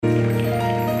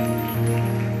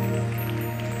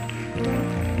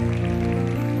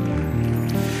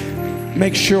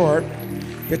make sure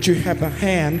that you have the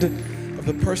hand of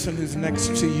the person who's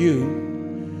next to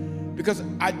you, because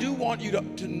I do want you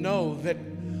to know that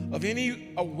of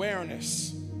any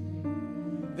awareness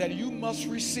that you must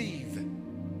receive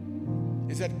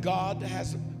is that God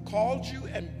has called you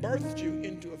and birthed you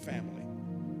into a family.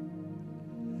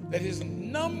 That his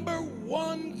number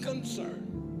one concern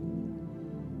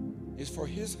is for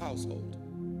his household.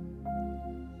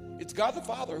 It's God the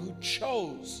Father who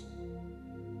chose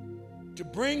to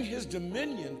bring his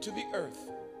dominion to the earth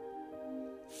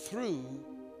through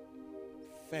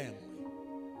family.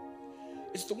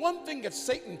 It's the one thing that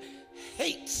Satan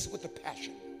hates with a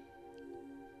passion.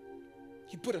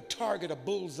 He put a target, a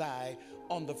bullseye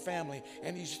on the family,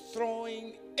 and he's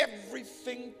throwing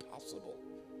everything possible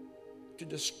to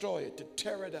destroy it, to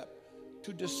tear it up,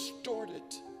 to distort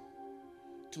it,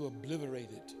 to obliterate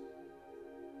it.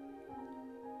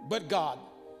 But God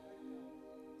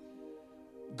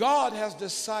has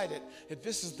decided that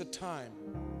this is the time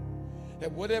that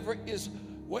whatever is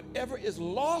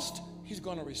lost, he's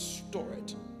going to restore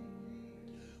it.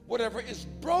 Whatever is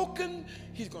broken,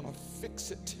 he's going to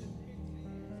fix it.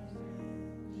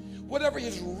 Whatever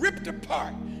is ripped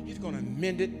apart, he's going to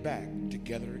mend it back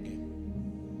together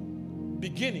again.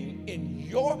 Beginning in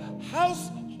your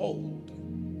household,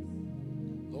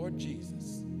 Lord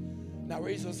Jesus. Now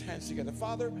raise those hands together.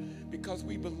 Father, because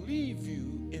we believe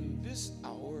you in this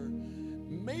hour,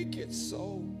 make it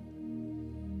so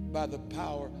by the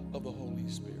power of the Holy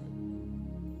Spirit.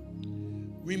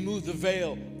 Remove the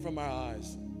veil from our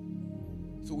eyes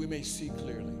so we may see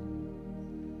clearly.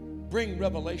 Bring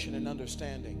revelation and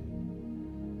understanding.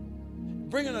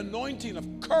 Bring an anointing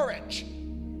of courage.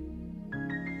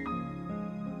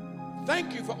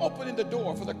 Thank you for opening the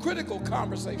door for the critical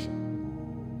conversation.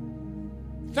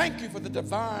 Thank you for the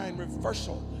divine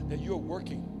reversal that you're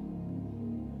working.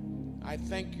 I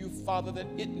thank you, Father, that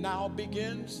it now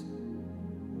begins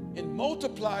in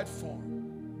multiplied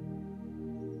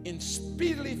form, in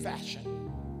speedily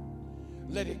fashion.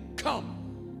 Let it come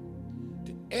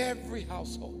to every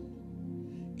household.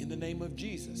 In the name of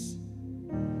Jesus,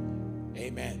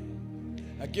 amen.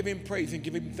 Now give him praise and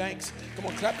give him thanks. Come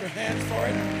on, clap your hands for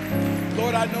it.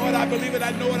 Lord, I know it, I believe it,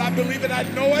 I know it, I believe it, I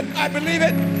know it, I believe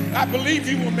it. I believe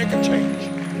you will make a change.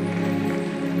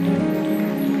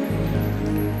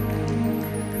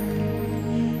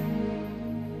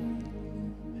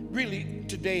 Really,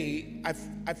 today, I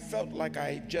felt like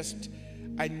I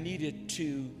needed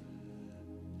to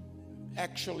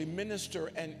actually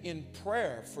minister and in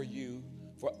prayer for you,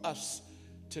 for us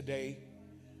today.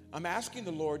 I'm asking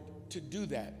the Lord to do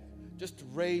that, just to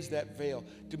raise that veil,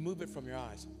 to move it from your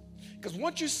eyes. Because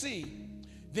once you see,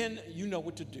 then you know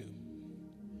what to do.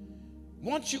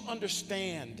 Once you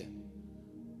understand,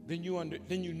 then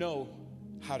you know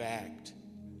how to act.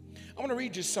 I want to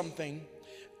read you something.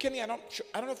 Kenny, I don't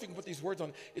know if you can put these words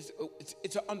on.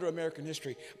 It's under American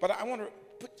history, but I want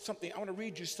to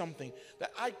read you something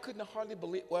that I couldn't hardly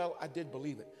believe. Well, I did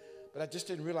believe it, but I just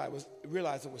didn't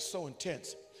realize it was so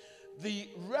intense. The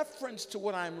reference to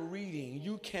what I'm reading,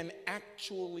 you can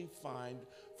actually find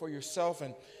for yourself.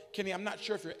 And Kenny, I'm not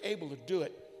sure if you're able to do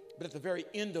it, but at the very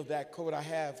end of that code I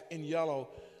have in yellow,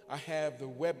 I have the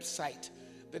website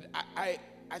that I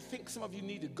think some of you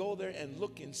need to go there and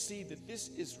look and see that this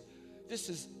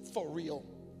is for real.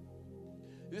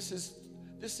 This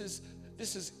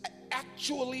is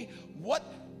actually what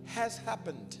has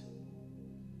happened.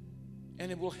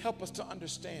 And it will help us to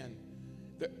understand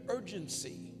the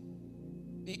urgency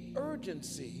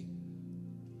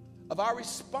of our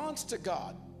response to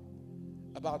God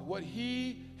about what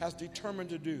he has determined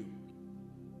to do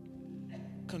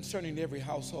concerning every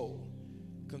household,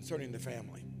 concerning the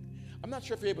family. I'm not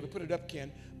sure if you're able to put it up,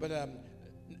 Ken, but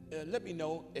let me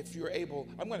know if you're able.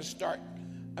 I'm going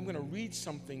to read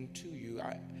something to you.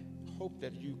 I hope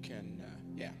that you can,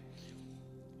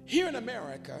 Here in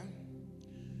America,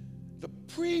 the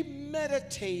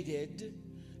premeditated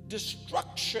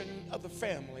destruction of the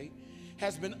family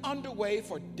has been underway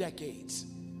for decades.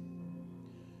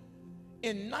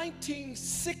 In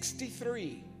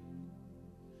 1963,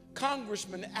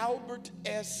 Congressman Albert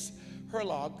S.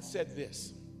 Herlog said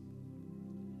this.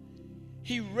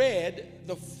 He read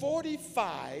the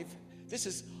 45, this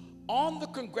is on the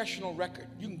congressional record.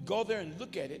 You can go there and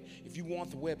look at it if you want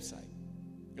the website,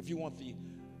 if you want the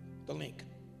link.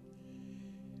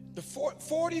 The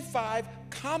 45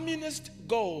 communist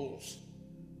goals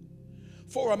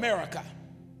for America.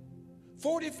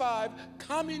 45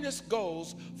 communist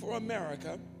goals for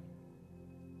America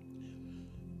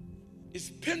is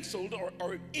penciled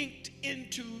or inked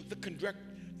into the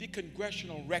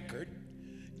congressional record.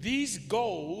 These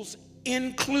goals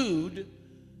include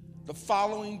the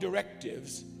following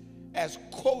directives as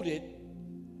quoted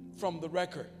from the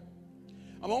record.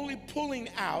 I'm only pulling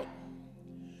out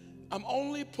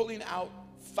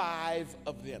 5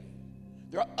 of them.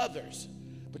 There are others,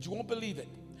 but you won't believe it.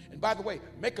 And by the way,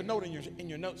 make a note in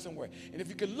your notes somewhere. And if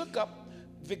you can look up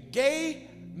the Gay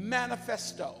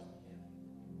Manifesto,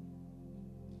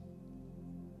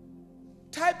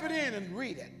 type it in and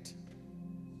read it.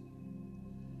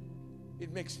 You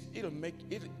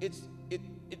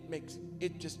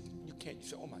can't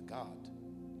say, oh my God.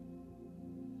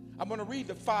 I'm going to read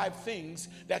the 5 things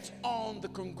that's on the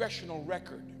congressional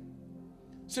record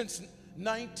since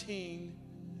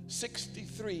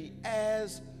 1963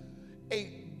 as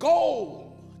a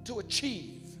goal to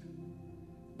achieve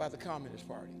by the Communist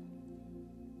Party.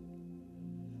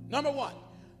 Number 1,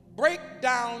 break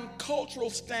down cultural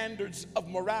standards of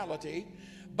morality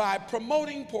by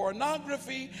promoting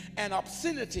pornography and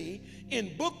obscenity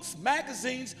in books,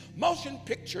 magazines, motion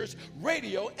pictures,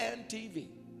 radio, and TV.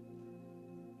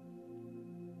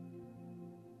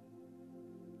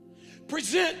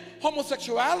 Present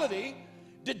homosexuality,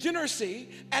 degeneracy,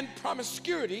 and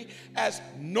promiscuity as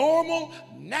normal,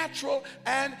 natural,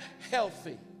 and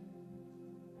healthy.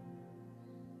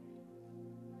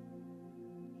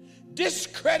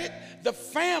 Discredit the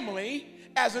family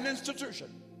as an institution.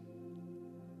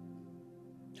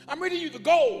 I'm reading you the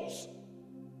goals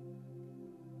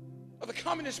of the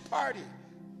Communist Party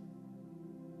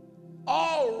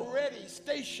already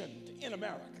stationed in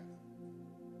America.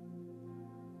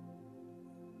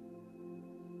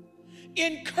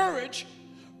 Encourage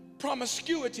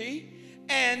promiscuity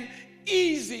and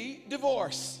easy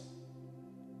divorce.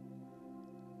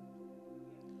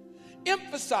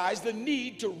 Emphasize the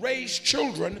need to raise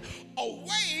children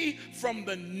away from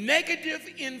the negative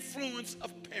influence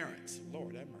of parents.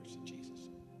 Lord have mercy, Jesus.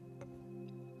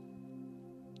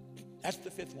 That's the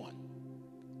 5th one.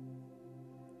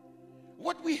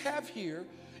 What we have here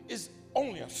is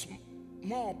only a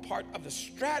small part of the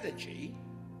strategy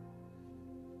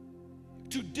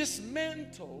to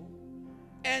dismantle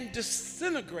and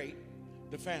disintegrate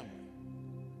the family.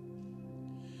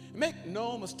 Make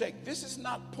no mistake, this is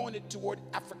not pointed toward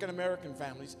African American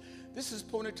families. This is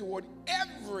pointed toward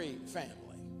every family.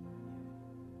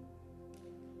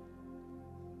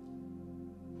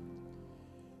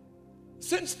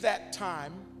 Since that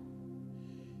time,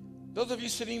 those of you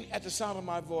sitting at the sound of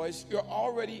my voice, you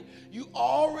already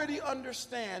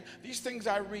understand these things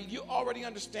I read. You already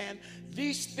understand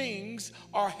these things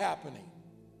are happening.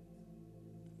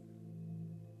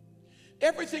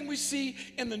 Everything we see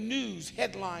in the news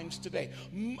headlines today,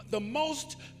 the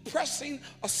most pressing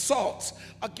assaults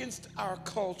against our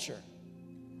culture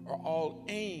are all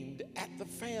aimed at the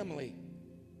family.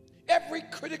 Every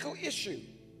critical issue,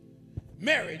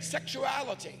 marriage,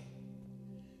 sexuality,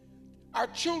 our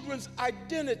children's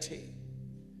identity,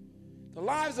 the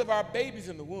lives of our babies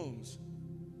in the wombs,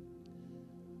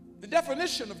 the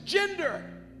definition of gender,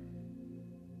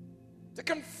 the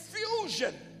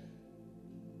confusion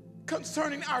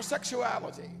concerning our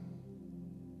sexuality,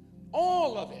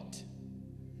 all of it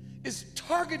is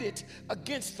targeted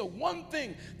against the one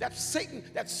thing that Satan,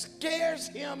 that scares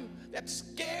him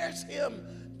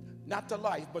not to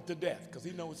life but to death, because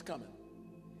he knows it's coming.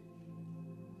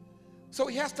 So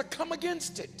he has to come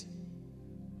against it.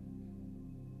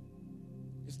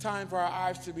 It's time for our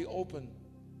eyes to be open.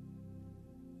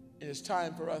 And it's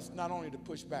time for us not only to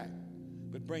push back,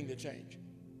 but bring the change.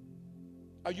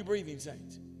 Are you breathing,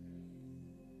 saints?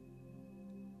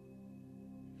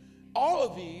 All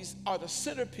of these are the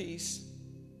centerpiece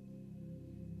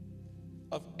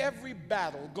of every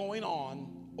battle going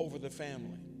on over the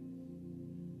family.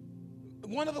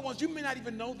 One of the ones, you may not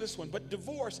even know this one, but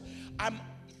divorce. I'm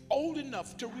old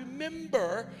enough to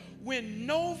remember when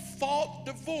no-fault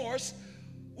divorce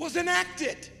was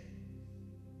enacted.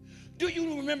 Do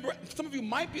you remember, some of you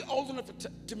might be old enough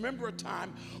to remember a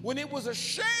time when it was a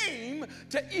shame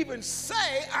to even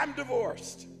say, I'm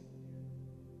divorced.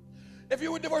 If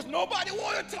you were divorced, nobody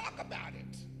wanted to talk about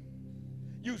it.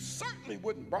 You certainly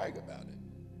wouldn't brag about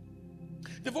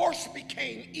it. Divorce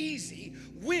became easy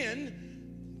when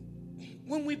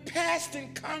we passed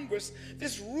in Congress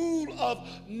this rule of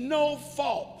no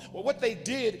fault. Well, what they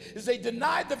did is they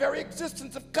denied the very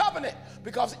existence of covenant,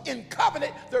 because in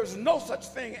covenant, there's no such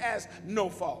thing as no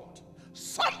fault.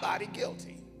 Somebody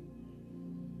guilty.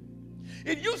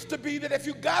 It used to be that if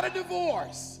you got a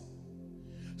divorce,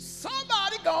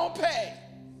 somebody gonna pay.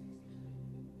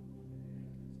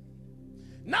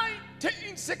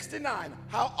 1969,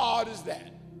 how odd is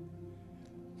that?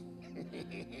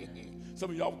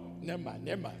 Some of y'all, never mind.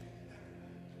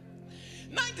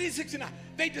 1969,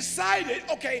 they decided,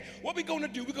 okay, what we're going to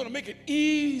do, we're going to make it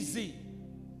easy.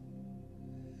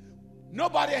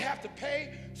 Nobody will have to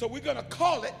pay, so we're going to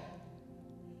call it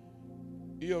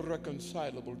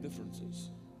irreconcilable differences.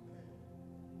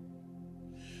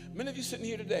 Many of you sitting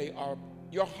here today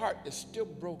your heart is still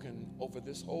broken over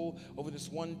this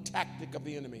one tactic of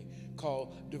the enemy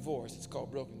called divorce. It's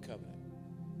called broken covenant.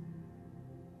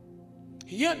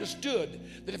 He understood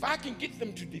that if I can get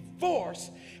them to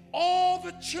divorce all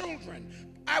the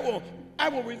children, I will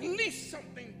release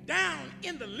something down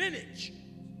in the lineage.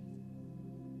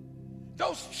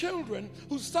 Those children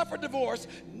who suffer divorce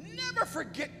never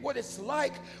forget what it's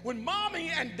like when mommy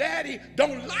and daddy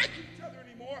don't like each other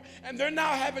anymore, and they're now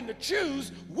having to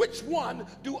choose, which one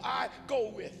do I go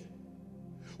with?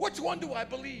 Which one do I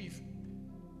believe?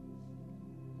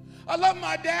 I love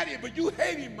my daddy, but you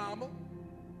hate him, mama.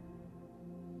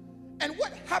 And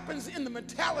what happens in the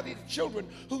mentality of children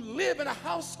who live in a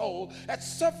household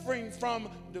that's suffering from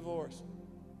divorce?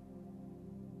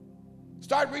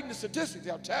 Start reading the statistics.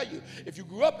 I'll tell you, if you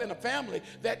grew up in a family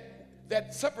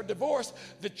that suffered divorce,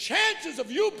 the chances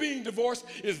of you being divorced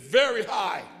is very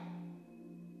high.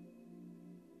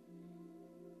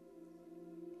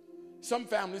 Some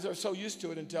families are so used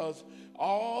to it and tell us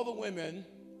all the women,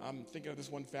 I'm thinking of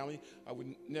this one family, I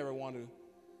would never want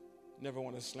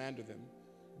to slander them,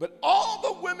 but all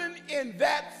the women in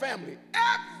that family,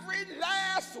 every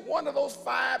last one of those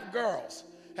 5 girls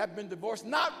have been divorced.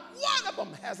 Not one of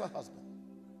them has a husband.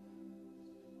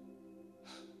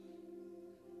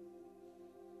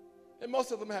 And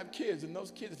most of them have kids, and those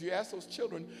kids, if you ask those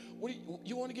children,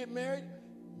 you want to get married?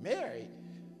 Married?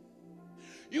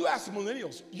 You ask the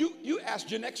millennials, you ask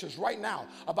Gen Xers right now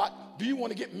about, do you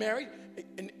want to get married?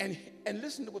 And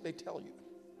listen to what they tell you.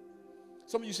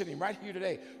 Some of you sitting right here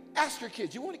today, ask your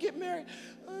kids, you want to get married?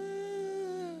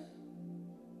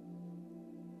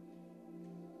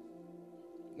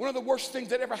 One of the worst things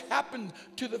that ever happened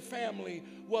to the family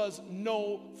was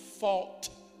no-fault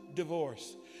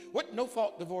divorce. What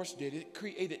no-fault divorce did, it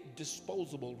created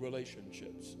disposable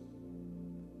relationships.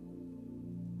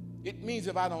 It means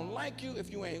if I don't like you,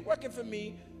 if you ain't working for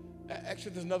me,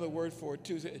 actually there's another word for it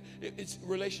too. It's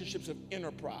relationships of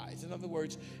enterprise. In other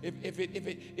words, if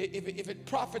it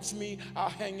profits me, I'll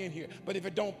hang in here. But if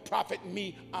it don't profit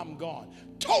me, I'm gone.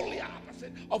 Totally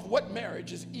opposite of what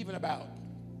marriage is even about.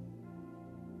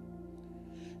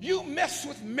 You mess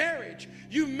with marriage,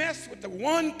 you mess with the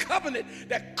one covenant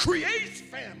that creates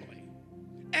family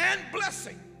and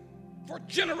blessing for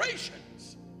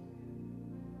generations.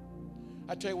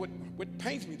 I tell you what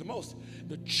pains me the most,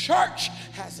 the church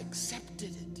has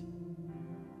accepted it.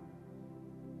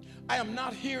 I am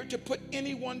not here to put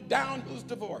anyone down who's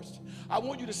divorced. I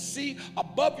want you to see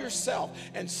above yourself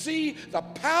and see the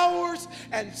powers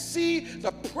and see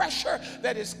the pressure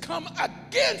that has come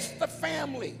against the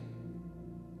family.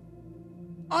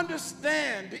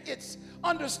 Understand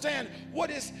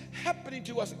what is happening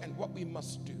to us and what we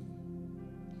must do.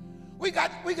 We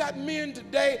got men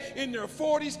today in their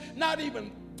 40s not even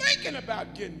thinking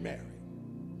about getting married.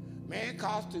 Man, it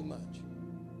costs too much.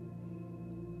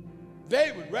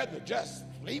 They would rather just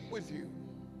sleep with you.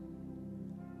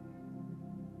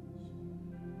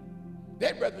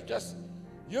 They'd rather just,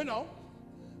 bam,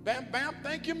 bam,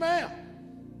 thank you, ma'am.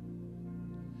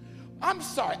 I'm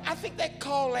sorry, I think they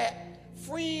call that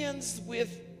friends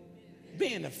with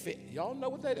benefit. Y'all know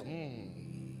what that is?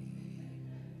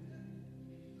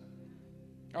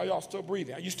 Are y'all still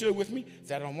breathing? Are you still with me?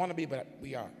 I don't want to be, but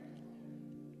we are.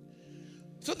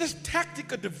 So this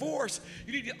tactic of divorce,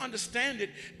 you need to understand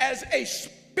it as a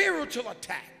spiritual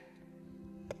attack.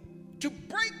 To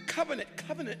break covenant,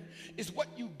 covenant is what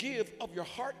you give of your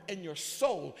heart and your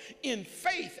soul in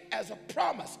faith as a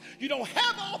promise. You don't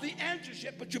have all the answers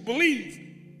yet, but you believe.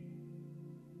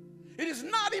 It is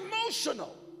not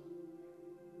emotional.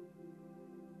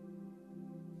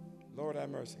 Lord have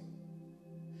mercy.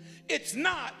 It's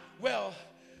not, well,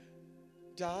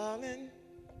 darling,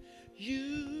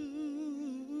 you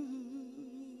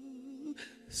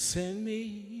send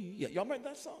me. Yeah, y'all remember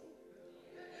that song?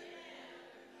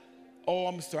 Oh,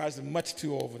 I'm sorry, I was much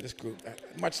too old for this group.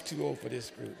 Much too old for this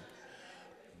group.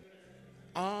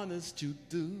 Honest you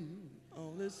do,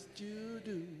 honest you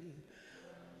do.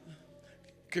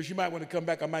 Because you might want to come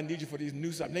back. I might need you for these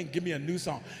new songs. They can give me a new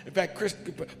song. In fact, Chris,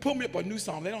 pull me up a new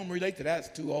song. They don't relate to that. It's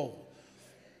too old.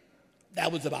 That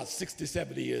was about 60,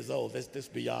 70 years old. That's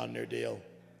beyond their deal.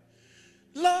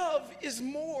 Love is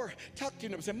more. Talk to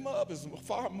you and say, love is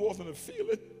far more than a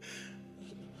feeling.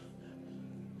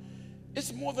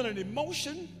 It's more than an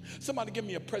emotion. Somebody give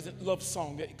me a present love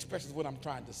song that expresses what I'm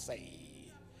trying to say.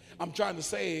 I'm trying to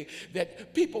say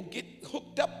that people get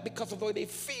hooked up because of the way they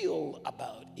feel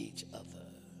about each other.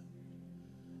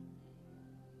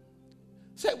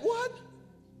 Say, what?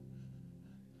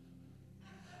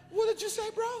 What did you say,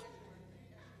 bro?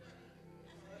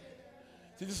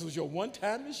 See, this was your one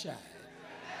time to shine.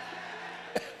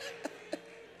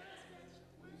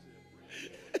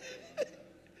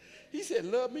 He said,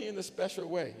 love me in a special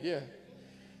way. Yeah.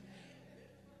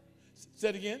 Say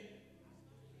it again.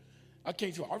 I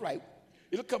can't do it. All right.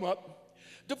 It'll come up.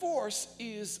 Divorce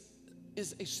is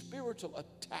a spiritual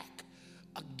attack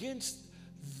against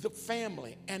the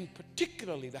family and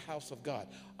particularly the house of God.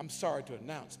 I'm sorry to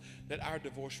announce that our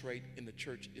divorce rate in the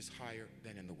church is higher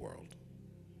than in the world.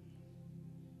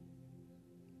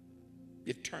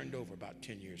 It turned over about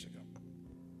 10 years ago.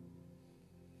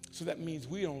 So that means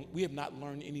we have not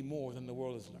learned any more than the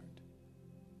world has learned.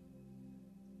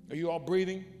 Are you all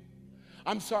breathing?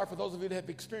 I'm sorry for those of you that have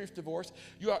experienced divorce.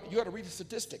 You ought to read the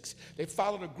statistics. They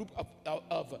followed a group of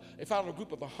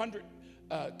 100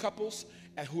 couples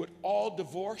who had all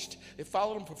divorced. They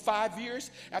followed them for 5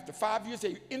 years. After 5 years,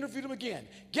 they interviewed them again.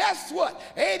 Guess what?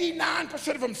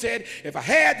 89% of them said, if I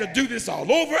had to do this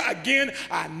all over again,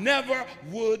 I never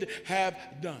would have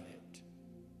done it.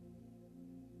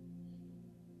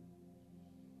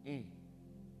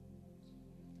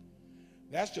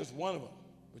 That's just one of them.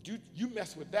 But you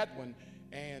mess with that one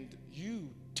and you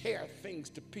tear things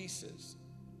to pieces.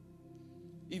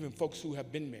 Even folks who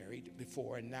have been married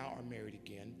before and now are married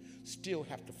again still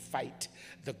have to fight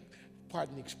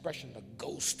pardon the expression, the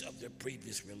ghost of their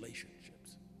previous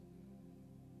relationships.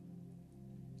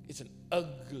 It's an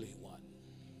ugly one.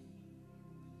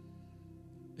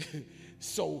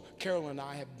 So Carol and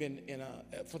I have been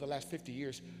for the last 50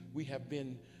 years, we have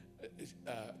been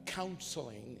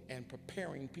counseling and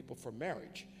preparing people for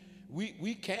marriage.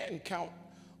 We can count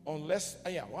on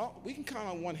we can count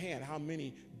on one hand how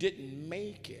many didn't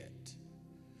make it.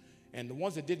 And the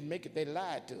ones that didn't make it, they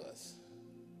lied to us.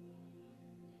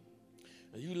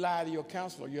 You lie to your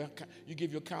counselor, you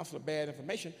give your counselor bad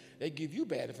information, they give you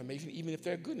bad information even if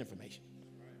they're good information.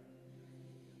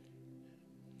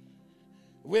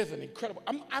 With an incredible,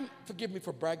 forgive me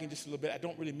for bragging just a little bit, I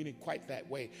don't really mean it quite that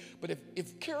way, but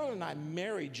if Carol and I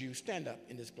married you, stand up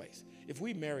in this place. If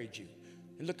we married you,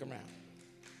 and look around.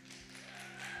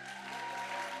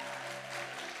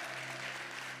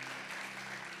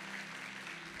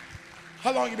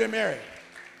 How long you been married?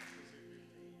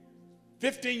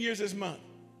 15 years this month.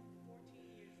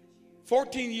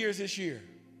 14 years this year.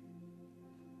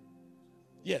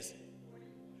 Yes.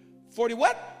 40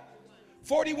 what?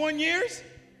 41 years?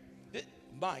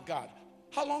 My God.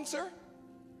 How long, sir?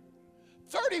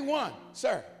 31,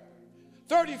 sir.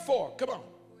 34, come on.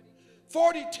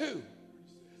 42,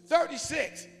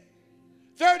 36,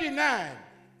 39,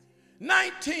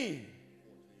 19,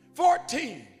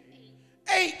 14,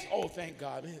 8. Oh, thank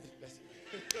God.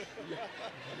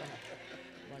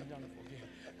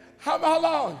 How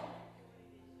long?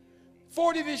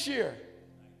 40 this year.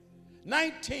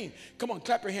 19. Come on,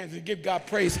 clap your hands and give God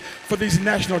praise for these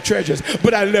national treasures.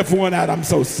 But I left one out. I'm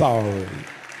so sorry.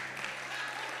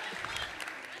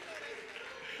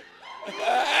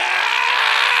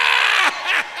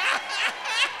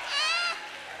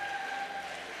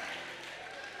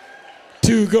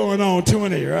 Two going on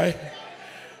 20, right?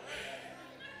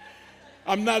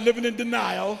 I'm not living in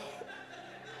denial.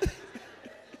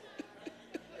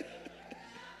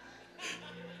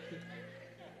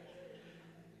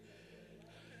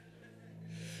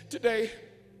 Today,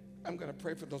 I'm going to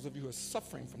pray for those of you who are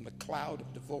suffering from the cloud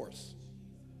of divorce.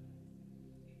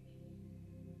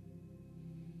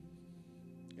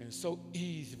 And it's so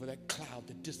easy for that cloud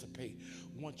to dissipate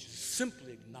once you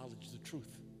simply acknowledge the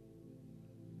truth.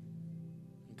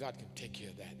 And God can take care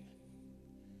of that.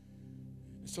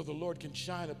 And so the Lord can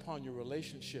shine upon your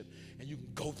relationship and you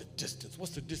can go the distance.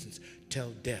 What's the distance?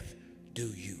 Till death do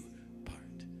you part.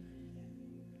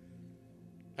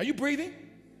 Are you breathing?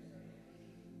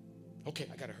 Okay,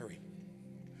 I got to hurry.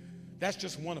 That's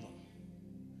just one of them.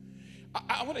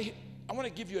 I want to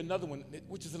give you another one,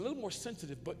 which is a little more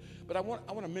sensitive, but I want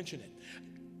to mention it.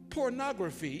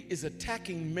 Pornography is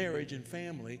attacking marriage and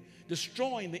family,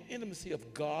 destroying the intimacy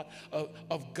of God,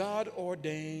 of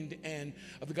God-ordained and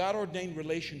of the God-ordained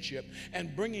relationship,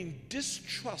 and bringing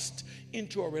distrust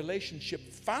into a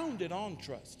relationship founded on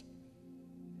trust.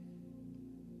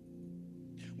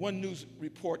 One news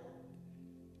report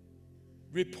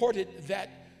reported that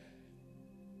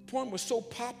porn was so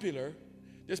popular,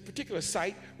 this particular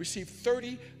site received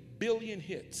 30 billion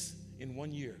hits in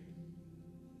 1 year.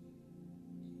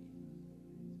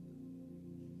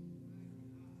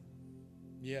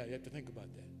 Yeah, you have to think about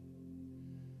that.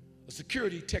 a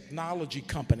security technology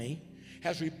company,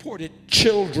 has reported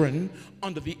children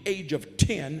under the age of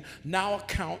 10 now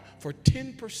account for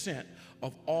 10%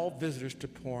 of all visitors to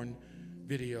porn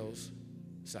videos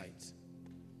sites,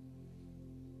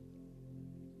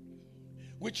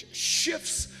 which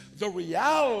shifts the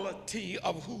reality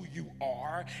of who you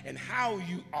are and how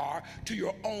you are to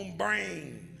your own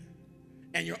brain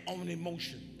and your own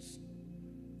emotions,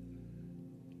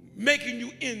 making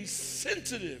you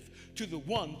insensitive to the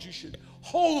ones you should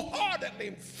wholeheartedly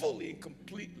and fully and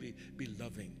completely be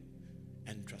loving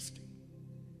and trusting.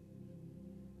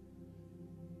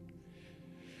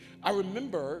 I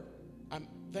remember,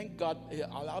 thank God it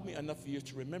allowed me enough years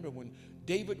to remember when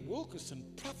David Wilkerson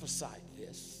prophesied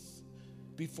this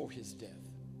before his death.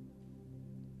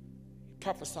 He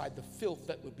prophesied the filth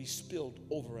that would be spilled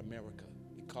over America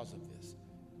because of this,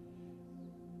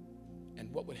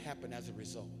 and what would happen as a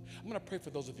result. I'm going to pray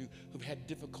for those of you who've had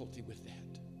difficulty with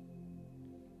that,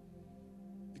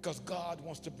 because God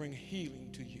wants to bring healing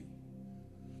to you.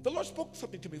 The Lord spoke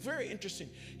something to me very interesting.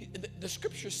 The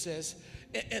scripture says,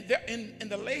 in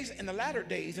the latter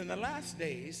days, in the last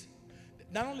days,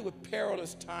 not only would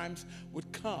perilous times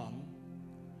would come,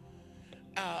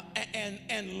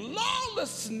 and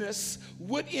lawlessness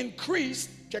would increase,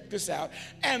 check this out,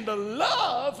 and the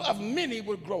love of many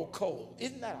would grow cold.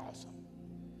 Isn't that awesome?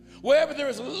 Wherever there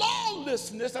is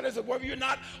lawlessness, that is, wherever you're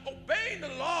not obeying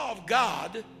the law of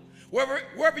God,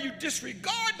 wherever you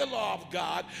disregard the law of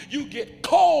God, you get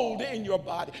cold in your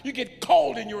body. You get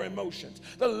cold in your emotions.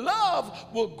 The love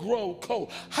will grow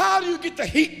cold. How do you get the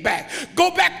heat back?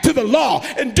 Go back to the law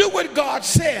and do what God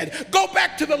said. Go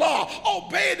back to the law.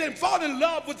 Obey it and fall in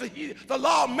love with the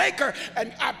lawmaker.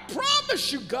 And I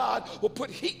promise you, God will put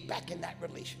heat back in that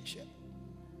relationship.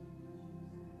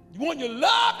 You want your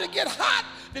love to get hot?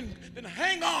 Then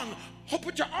hang on.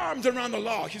 Put your arms around the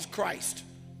law. He's Christ.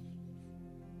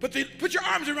 Put your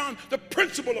arms around the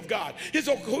principle of God, his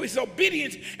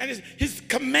obedience and his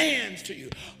commands to you.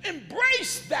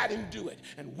 Embrace that and do it.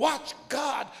 And watch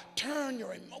God turn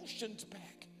your emotions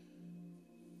back.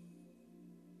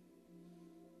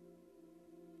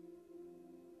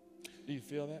 Do you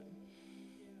feel that?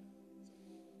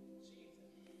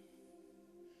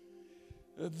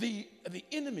 The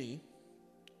enemy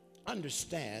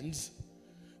understands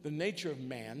the nature of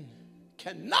man,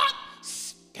 cannot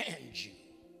stand you.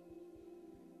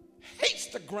 Hates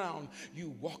the ground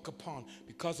you walk upon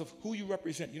because of who you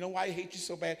represent. You know why he hates you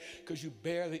so bad? Because you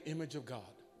bear the image of God.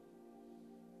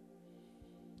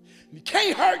 And you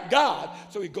can't hurt God,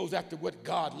 so he goes after what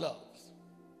God loves.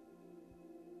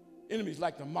 Enemies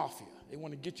like the mafia. They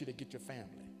want to get you to get your family.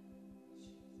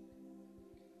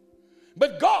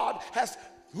 But God has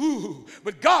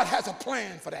a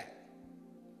plan for that.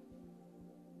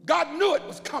 God knew it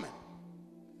was coming.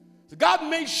 So God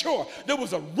made sure there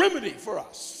was a remedy for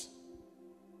us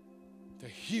to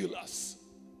heal us.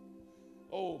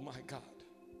 Oh my God.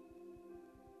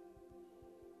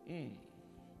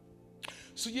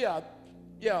 So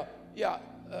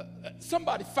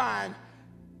somebody find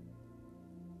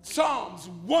Psalms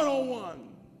 101.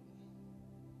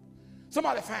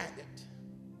 Somebody find it.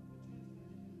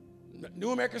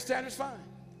 New American Standard's fine.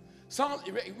 Psalms,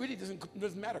 it really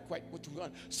doesn't matter quite what you've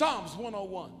done. Psalms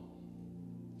 101.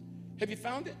 Have you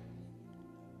found it?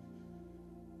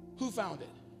 Who found it?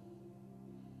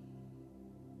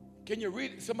 Can you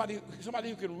read it? Somebody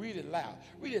who can read it loud.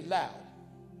 Read it loud.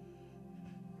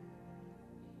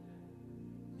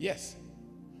 Yes.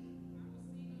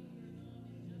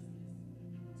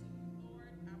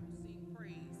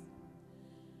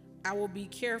 I will be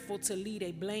careful to lead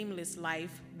a blameless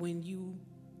life. When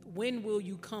will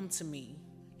you come to me?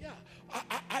 Yeah,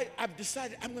 I've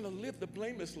decided I'm going to live the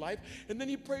blameless life. And then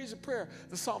he prays a prayer.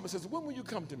 The psalmist says, when will you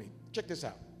come to me? Check this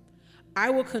out.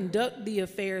 I will conduct the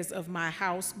affairs of my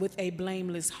house with a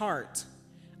blameless heart.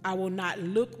 I will not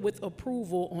look with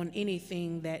approval on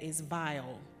anything that is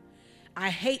vile. I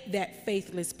hate that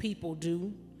faithless people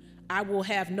do. I will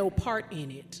have no part in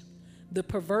it. The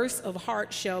perverse of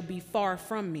heart shall be far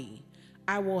from me.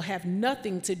 I will have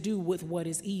nothing to do with what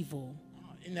is evil.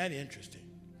 Oh, isn't that interesting?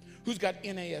 Who's got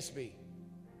NASB?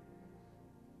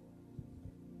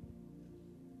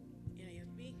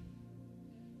 NASB?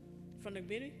 From the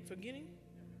beginning?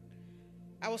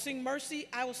 I will sing mercy.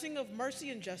 I will sing of mercy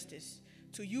and justice.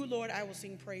 To you, Lord, I will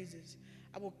sing praises.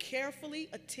 I will carefully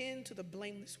attend to the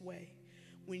blameless way.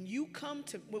 When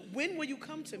will you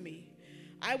come to me?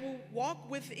 I will walk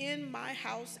within my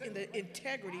house in the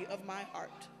integrity of my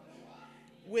heart.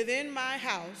 Within my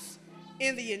house,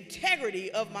 in the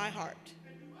integrity of my heart.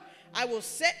 I will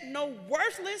set no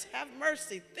worthless, have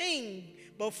mercy thing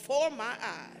before my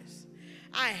eyes.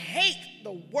 I hate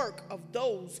the work of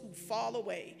those who fall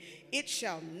away. It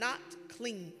shall not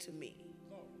cling to me.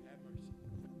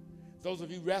 Those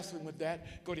of you wrestling with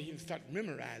that, go to him and start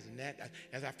memorizing that.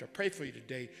 As after I pray for you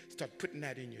today, start putting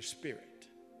that in your spirit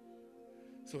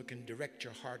so it can direct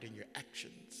your heart and your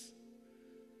actions.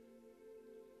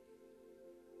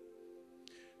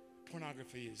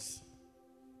 Pornography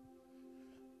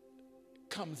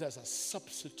comes as a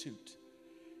substitute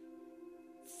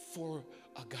for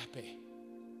agape,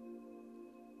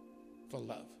 for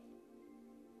love.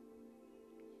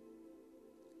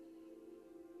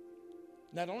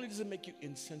 Not only does it make you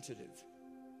insensitive,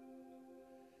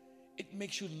 it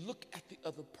makes you look at the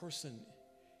other person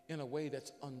in a way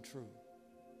that's untrue.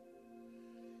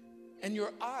 And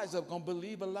your eyes are going to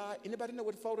believe a lie. Anybody know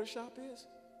what Photoshop is?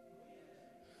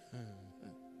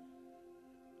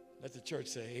 Let the church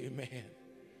say amen.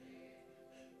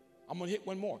 I'm going to hit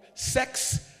one more.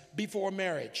 Sex before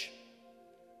marriage.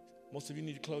 Most of you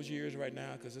need to close your ears right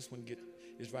now because this one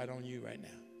is right on you right now.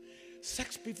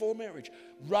 Sex before marriage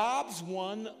robs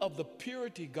one of the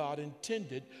purity God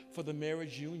intended for the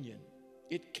marriage union.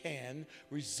 It can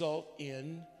result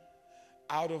in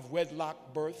out of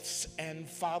wedlock births and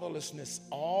fatherlessness,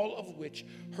 all of which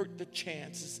hurt the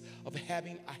chances of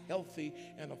having a healthy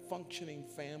and a functioning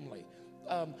family.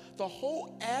 The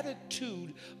whole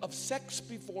attitude of sex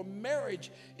before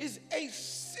marriage is a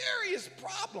serious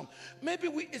problem. Maybe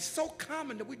it's so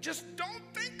common that we just don't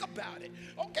think about it.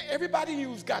 Okay, everybody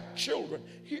who's got children,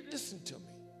 here, listen to me.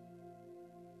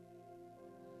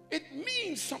 It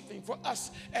means something for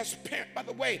us as parents. By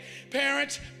the way,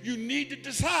 parents, you need to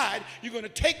decide you're going to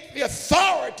take the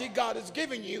authority God has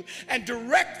given you and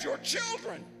direct your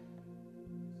children.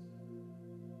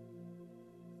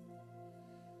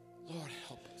 Lord,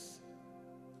 help us.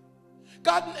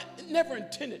 God never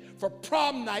intended for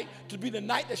prom night to be the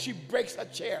night that she breaks a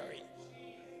cherry.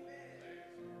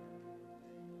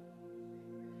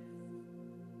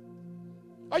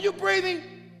 Are you breathing?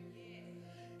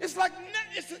 It's like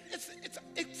it's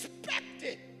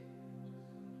expected.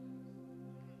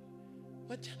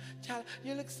 But child,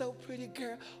 you look so pretty,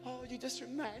 girl. Oh, you just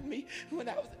remind me when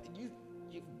I was you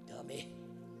dummy.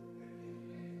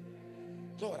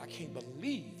 Lord, I can't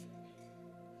believe.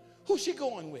 Who's she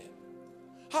going with?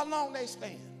 How long they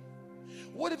stand?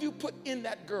 What have you put in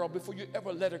that girl before you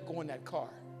ever let her go in that car?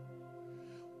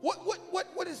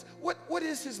 What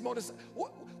is his motive?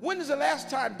 When is the last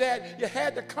time, Dad, you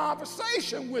had the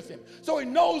conversation with him so he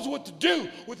knows what to do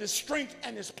with his strength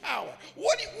and his power?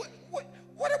 What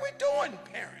are we doing,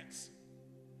 parents?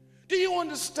 Do you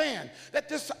understand that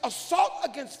this assault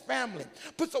against family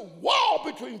puts a wall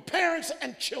between parents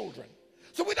and children?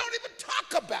 So we don't even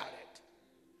talk about it.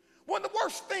 One of the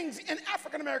worst things in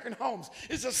African American homes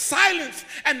is the silence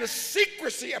and the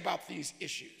secrecy about these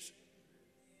issues.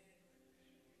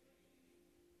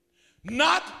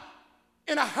 Not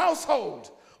in a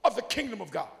household of the kingdom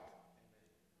of God.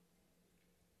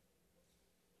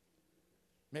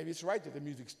 Maybe it's right that the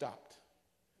music stopped.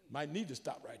 Might need to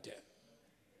stop right there.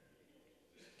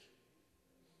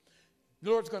 The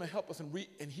Lord's going to help us,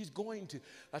 and he's going to,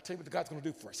 I'll tell you what God's going to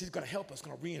do for us. He's going to help us,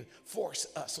 going to reinforce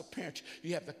us. So parents,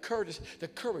 you have the courage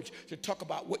to talk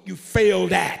about what you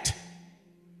failed at.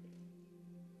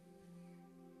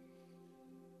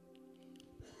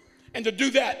 And to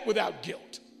do that without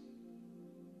guilt.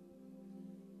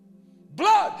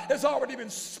 Blood has already been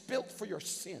spilt for your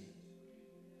sin.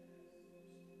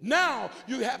 Now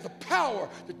you have the power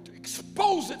to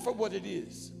expose it for what it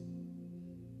is.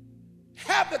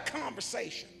 Have the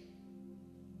conversation.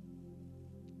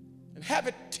 And have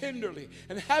it tenderly.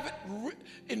 And have it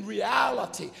in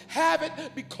reality. Have it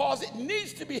because it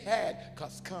needs to be had,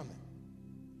 because it's coming.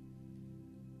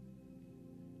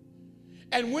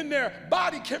 And when their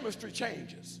body chemistry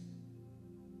changes,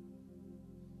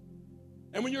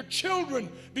 and when your children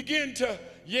begin to,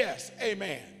 yes,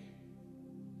 amen.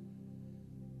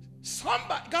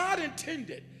 God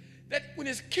intended that when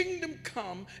his kingdom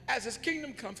comes,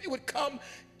 it would come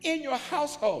in your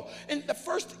household. And the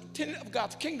first tenet of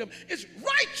God's kingdom is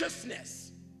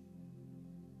righteousness.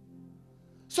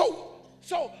 So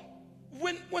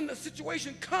when the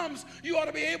situation comes, you ought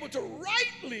to be able to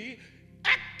rightly,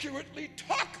 accurately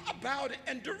talk about it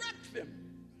and direct them.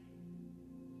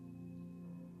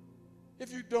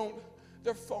 If you don't,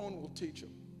 their phone will teach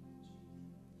them.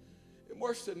 And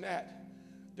worse than that,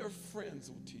 their friends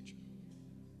will teach them.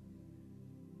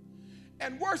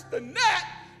 And worse than that,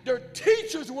 their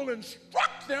teachers will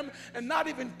instruct them and not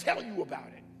even tell you about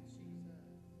it.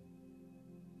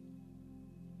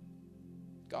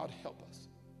 God help us.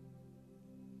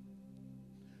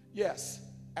 Yes,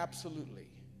 absolutely.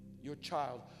 your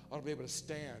child ought to be able to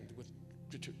stand with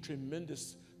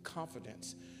tremendous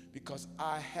confidence, because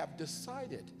I have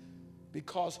decided,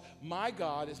 because my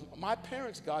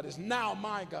parents' God is now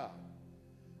my God.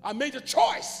 I made a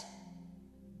choice.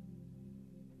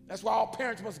 That's why all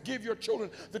parents must give your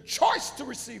children the choice to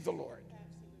receive the Lord.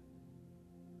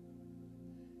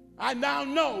 I now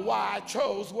know why I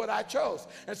chose what I chose.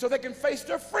 And so they can face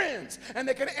their friends and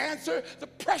they can answer the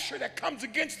pressure that comes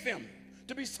against them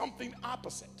to be something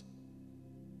opposite.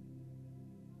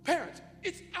 Parents,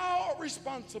 it's our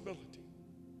responsibility.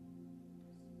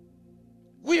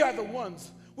 We are the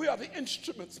ones, we are the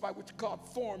instruments by which God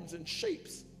forms and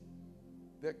shapes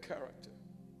their character.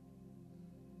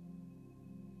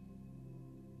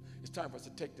 It's time for us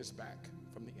to take this back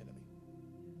from the enemy.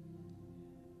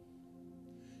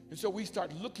 And so we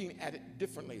start looking at it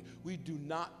differently. We do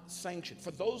not sanction.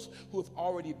 For those who have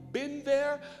already been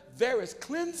there, there is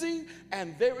cleansing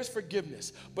and there is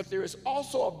forgiveness. But there is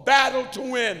also a battle to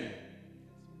win.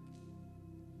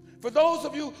 For those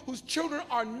of you whose children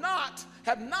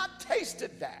have not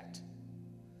tasted that,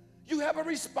 you have a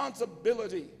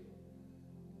responsibility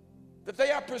that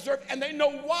they are preserved, and they know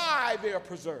why they are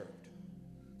preserved.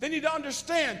 They need to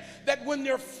understand that when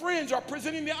their friends are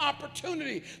presenting the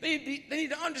opportunity, they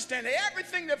need to understand that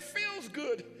everything that feels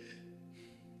good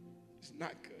is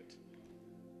not good.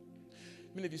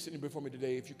 Many of you sitting before me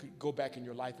today, if you could go back in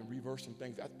your life and reverse some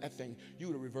things, that thing, you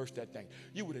would have reversed that thing.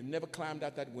 You would have never climbed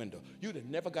out that window. You would have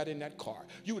never got in that car.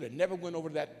 You would have never went over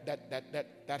to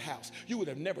that house. You would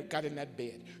have never got in that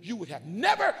bed. You would have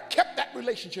never kept that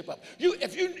relationship up.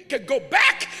 If you could go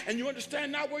back and you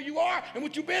understand now where you are and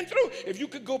what you've been through, if you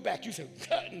could go back, you say,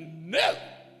 no.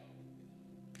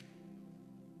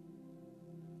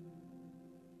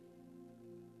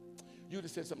 You would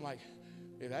have said something like,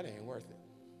 hey, that ain't worth it.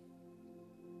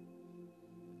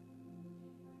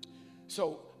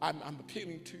 So I'm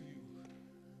appealing to you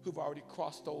who've already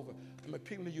crossed over. I'm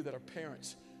appealing to you that are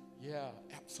parents. Yeah,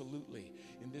 absolutely.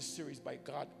 In this series, by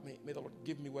God, may the Lord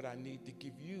give me what I need to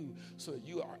give you so that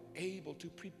you are able to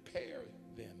prepare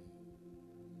them.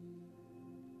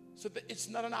 So that it's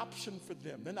not an option for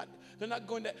them. They're not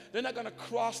going to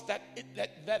cross that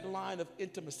line of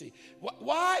intimacy.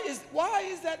 Why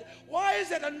is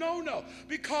that a no-no?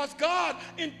 Because God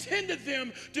intended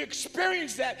them to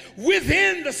experience that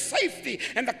within the safety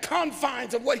and the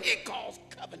confines of what He calls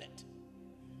covenant.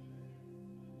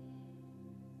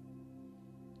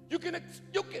 You can in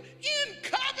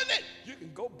covenant, you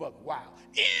can go buck wild.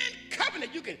 In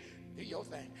covenant, you can do your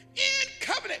thing. In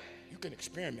covenant, you can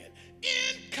experiment.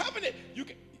 In covenant, you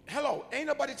can. Hello, ain't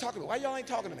nobody talking to me. Why y'all ain't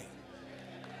talking to me?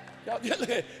 Y'all,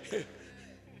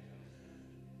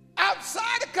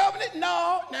 outside the covenant,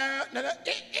 no.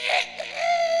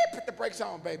 Put the brakes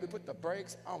on, baby. Put the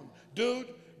brakes on. Dude,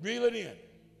 reel it in.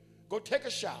 Go take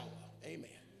a shower. Amen.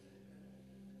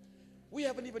 We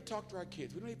haven't even talked to our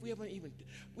kids.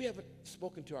 We haven't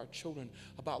spoken to our children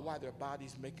about why their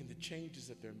body's making the changes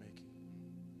that they're making.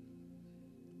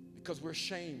 Because we're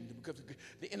ashamed, because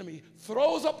the enemy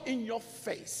throws up in your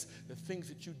face the things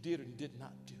that you did and did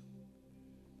not do.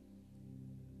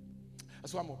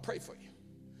 That's why I'm going to pray for you,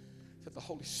 that the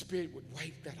Holy Spirit would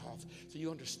wipe that off so you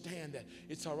understand that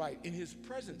it's all right. In His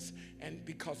presence and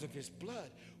because of His blood,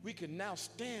 we can now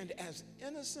stand as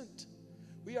innocent.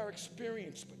 We are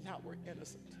experienced, but now we're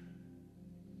innocent.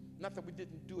 Not that we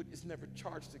didn't do it, it's never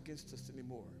charged against us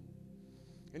anymore.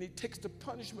 And He takes the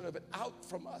punishment of it out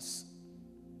from us.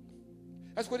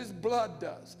 That's what His blood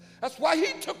does. That's why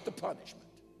He took the punishment,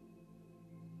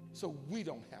 so we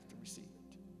don't have to receive it.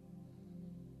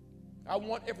 I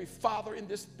want every father in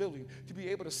this building to be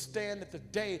able to stand at the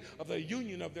day of the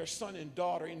union of their son and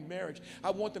daughter in marriage.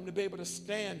 I want them to be able to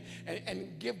stand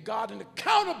and give God an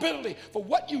accountability for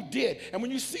what you did. And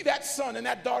when you see that son and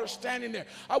that daughter standing there,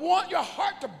 I want your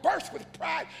heart to burst with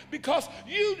pride because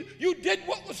you did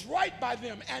what was right by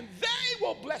them, and they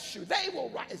will bless you. They will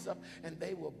rise up and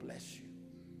they will bless you.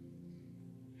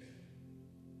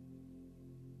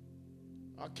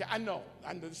 Okay, I know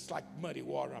it's like muddy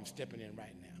water I'm stepping in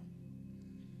right now.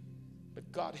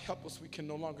 But God help us, we can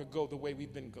no longer go the way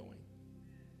we've been going.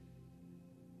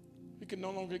 We can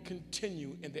no longer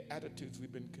continue in the attitudes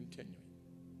we've been continuing.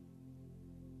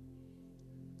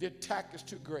 The attack is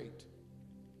too great.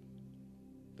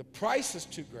 The price is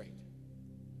too great.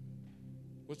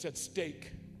 What's at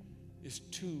stake is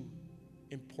too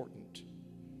important.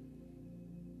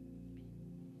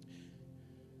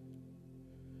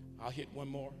 I'll hit one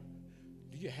more.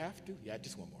 Do you have to? Yeah,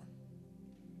 just one more.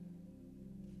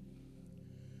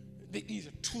 These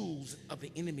are tools of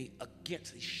the enemy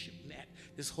against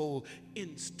this whole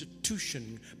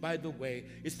institution. By the way,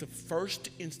 it's the first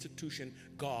institution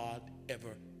God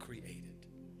ever created.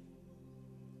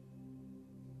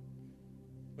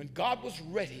 When God was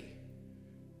ready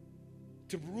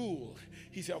to rule,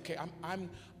 he said, okay, I'm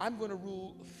going to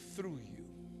rule through you.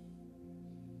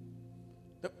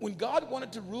 But when God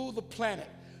wanted to rule the planet,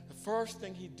 the first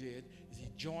thing he did is he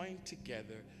joined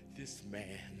together this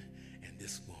man and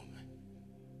this woman.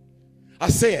 I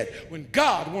said, when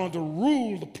God wanted to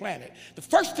rule the planet, the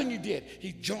first thing he did,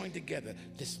 he joined together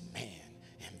this man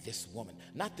and this woman.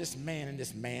 Not this man and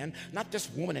this man, not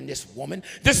this woman and this woman,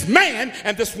 this man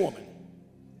and this woman.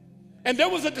 And there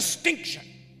was a distinction.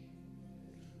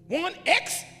 One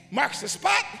X marks the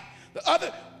spot, the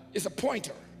other is a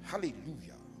pointer.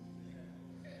 Hallelujah.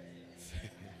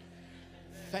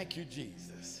 Thank you,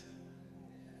 Jesus.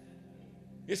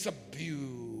 It's a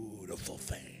beautiful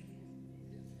thing.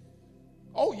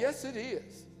 Oh, yes, it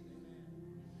is.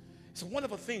 It's a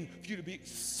wonderful thing for you to be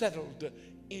settled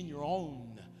in your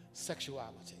own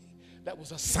sexuality that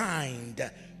was assigned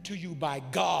to you by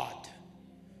God,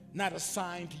 not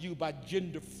assigned to you by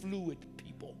gender fluid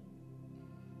people.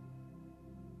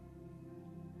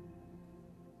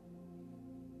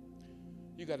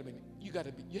 You have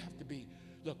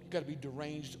to be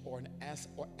deranged or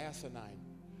asinine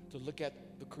to look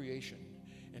at the creation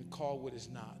and call what is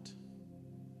not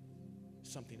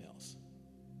something else.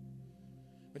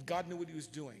 But God knew what he was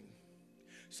doing.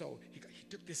 So he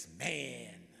took this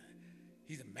man.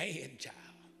 He's a man child.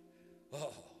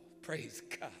 Oh, praise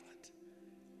God.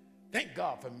 Thank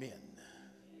God for men.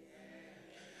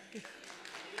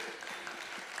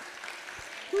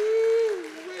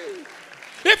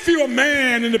 If you're a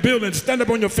man in the building, stand up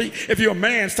on your feet. If you're a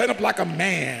man, stand up like a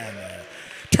man.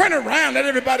 Turn around, let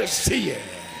everybody see you.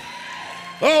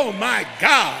 Oh my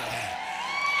God.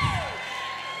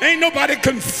 Ain't nobody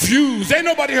confused. Ain't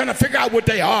nobody trying to figure out what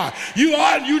they are. You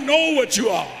are, you know what you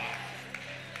are.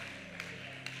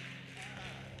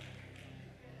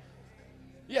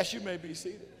 Yes, you may be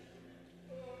seated.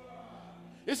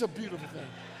 It's a beautiful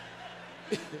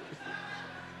thing.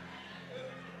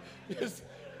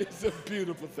 It's a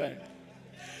beautiful thing.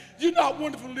 You know how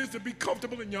wonderful it is to be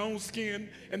comfortable in your own skin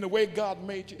and the way God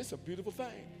made you. It's a beautiful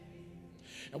thing.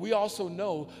 And we also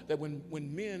know that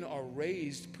when men are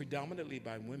raised predominantly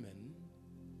by women,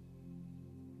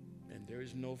 and there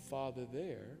is no father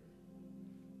there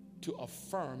to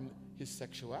affirm his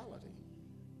sexuality,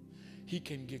 he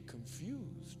can get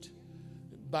confused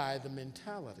by the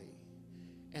mentality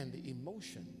and the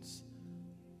emotions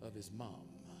of his mom.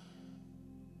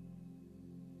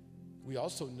 We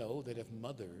also know that if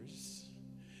mothers,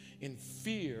 in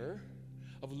fear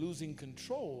of losing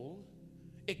control,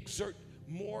 exert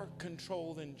more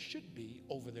control than should be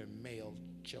over their male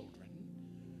children,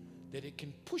 that it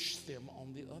can push them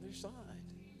on the other side.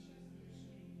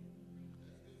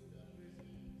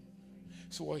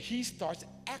 So he starts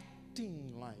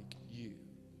acting like you.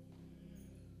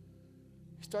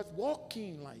 He starts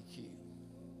walking like you.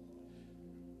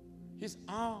 His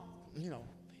arm,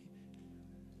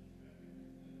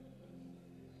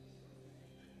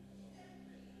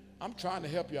 I'm trying to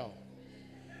help y'all.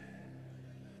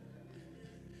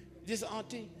 This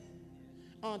auntie,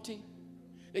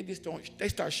 they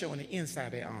start showing the inside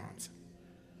of their arms.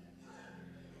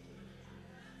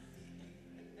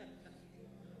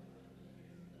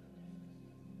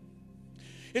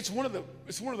 It's one of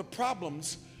the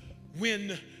problems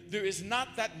when there is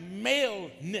not that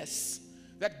maleness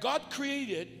that God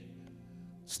created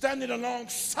standing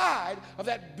alongside of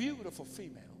that beautiful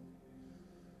female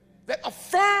that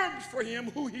affirms for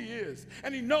him who he is,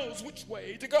 and he knows which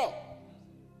way to go.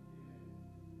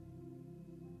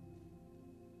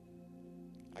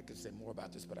 I could say more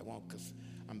about this, but I won't because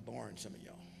I'm boring some of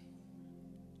y'all.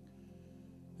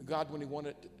 God, when he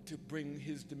wanted to bring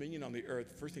his dominion on the earth,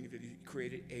 the first thing he did, he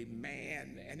created a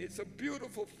man, and it's a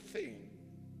beautiful thing.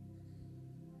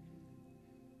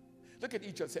 Look at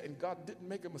each other and say, and God didn't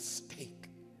make a mistake.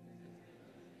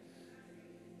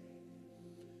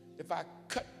 If I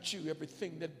cut you,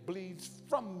 everything that bleeds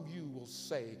from you will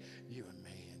say, you're a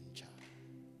man, child.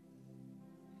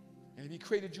 And if he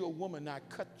created you a woman, I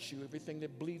cut you, everything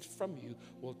that bleeds from you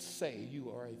will say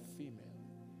you are a female.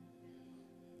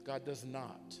 God does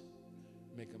not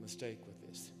make a mistake with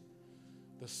this.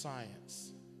 The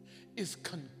science is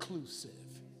conclusive.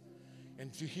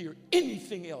 And to hear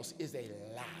anything else is a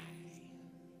lie.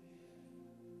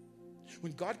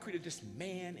 When God created this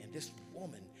man and this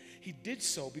woman, he did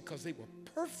so because they were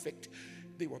perfect.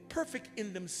 They were perfect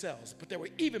in themselves, but they were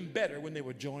even better when they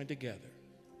were joined together.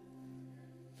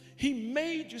 He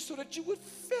made you so that you would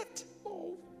fit.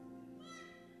 Oh.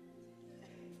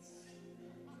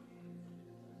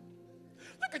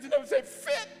 Look at you, never say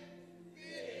fit.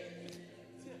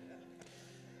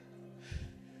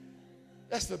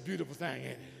 That's the beautiful thing, ain't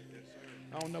it?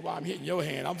 I don't know why I'm hitting your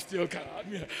hand. I'm still kind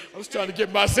of, I was trying to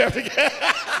get myself together.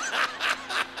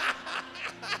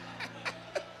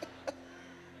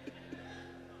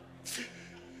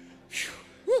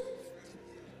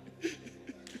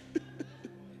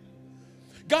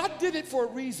 God did it for a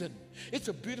reason. It's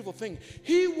a beautiful thing.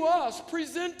 He was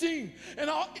presenting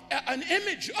an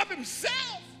image of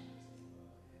himself.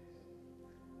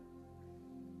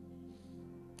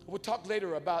 We'll talk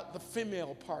later about the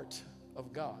female part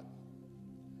of God.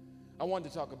 I wanted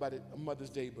to talk about it on Mother's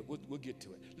Day, but we'll get to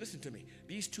it. Listen to me.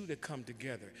 These two that come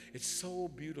together, it's so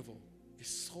beautiful.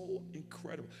 It's so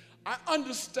incredible. I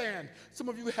understand some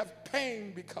of you have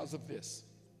pain because of this.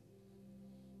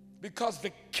 Because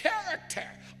the character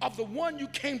of the one you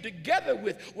came together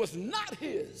with was not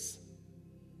his.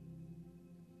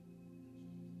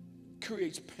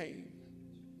 Creates pain.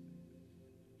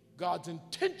 God's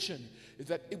intention is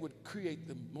that it would create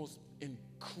the most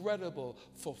incredible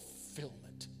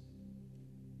fulfillment.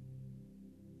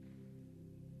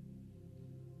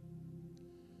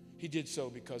 He did so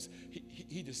because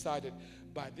he decided,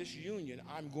 by this union,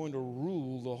 I'm going to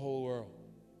rule the whole world.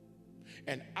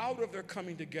 And out of their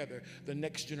coming together, the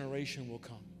next generation will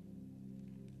come.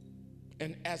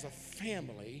 And as a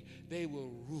family, they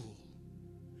will rule.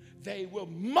 They will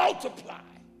multiply.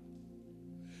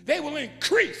 They will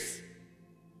increase.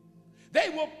 They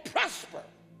will prosper.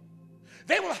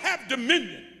 They will have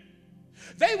dominion.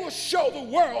 They will show the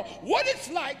world what it's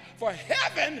like for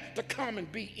heaven to come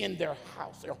and be in their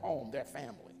house, their home, their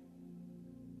family.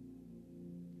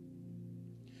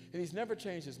 And he's never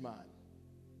changed his mind.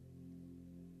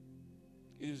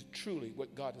 It is truly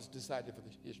what God has decided for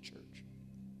his church.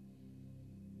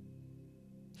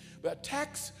 But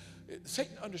attacks,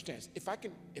 Satan understands, if I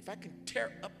can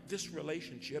tear up this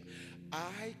relationship,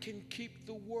 I can keep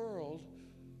the world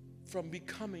from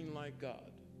becoming like God.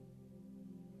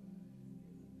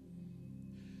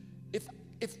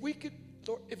 If we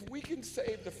can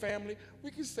save the family,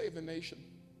 we can save the nation.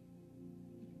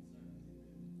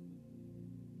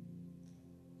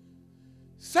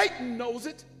 Satan knows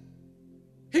it.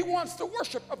 He wants the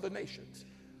worship of the nations.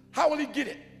 How will he get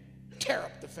it? Tear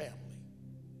up the family.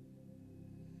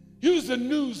 Use the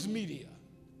news media.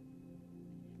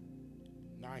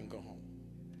 Now I can go home.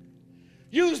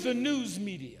 Use the news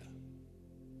media.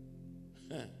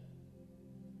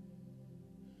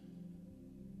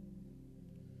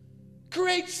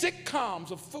 Create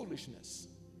sitcoms of foolishness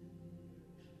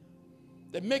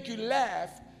that make you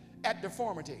laugh at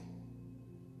deformity.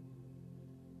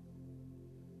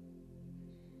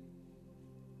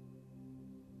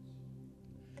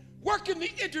 Work in the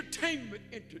entertainment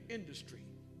industry.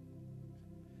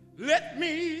 Let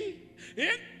me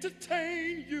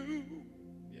entertain you.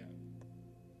 Yeah.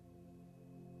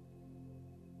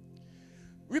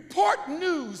 Report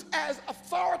news as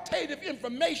authoritative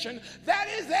information. That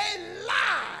is a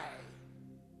lie.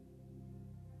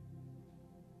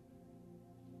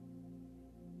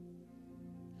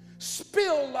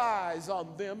 Spill lies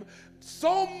on them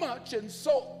so much and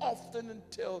so often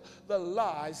until the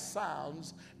lie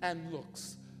sounds and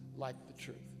looks like the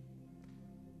truth.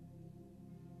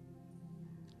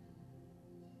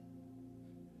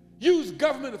 Use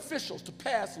government officials to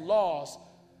pass laws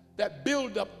that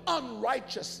build up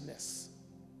unrighteousness,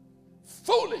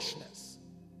 foolishness,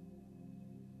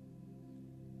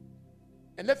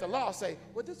 and let the law say,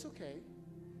 well, that's okay.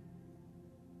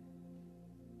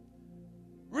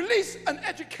 Release an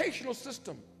educational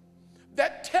system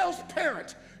that tells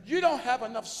parents, you don't have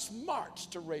enough smarts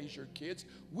to raise your kids.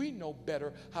 We know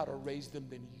better how to raise them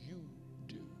than you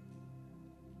do.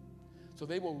 So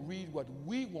they will read what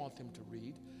we want them to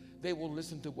read. They will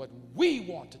listen to what we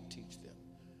want to teach them.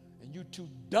 And you're too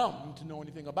dumb to know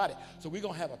anything about it. So we're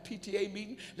going to have a PTA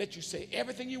meeting, let you say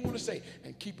everything you want to say,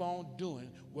 and keep on doing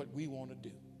what we want to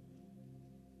do.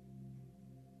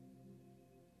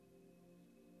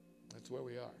 That's where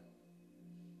we are.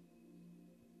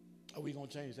 Are we going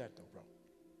to change that, though, bro?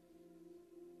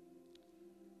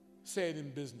 Say it in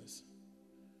business.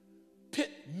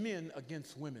 Pit men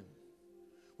against women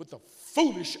with the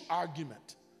foolish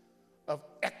argument of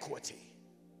equity,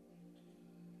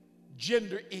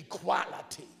 gender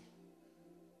equality.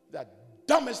 The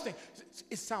dumbest thing.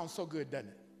 It sounds so good, doesn't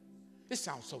it? It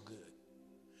sounds so good.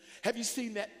 Have you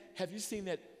seen that? Have you seen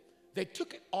that? They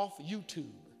took it off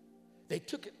YouTube. They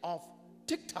took it off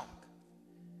TikTok.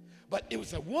 But it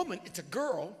was a woman, it's a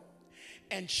girl,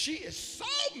 And she is so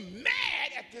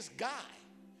mad at this guy.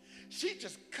 She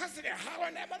just cussing and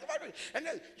hollering at motherfucker. And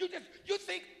then you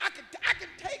think I can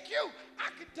take you. I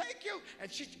can take you.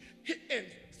 And she hit and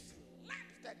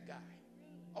slaps that guy.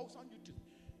 Oh, it's on YouTube.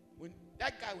 When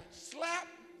that guy went slap,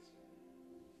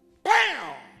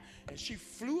 bam, and she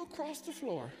flew across the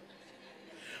floor.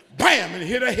 Bam, and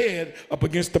hit her head up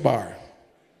against the bar.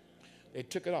 They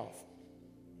took it off.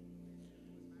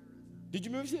 Did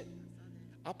you remember it?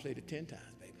 I played it 10 times,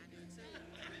 baby.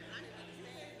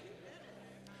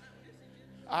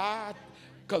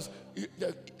 Because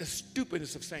the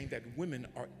stupidness of saying that women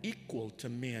are equal to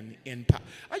men in power.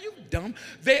 Are you dumb?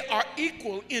 They are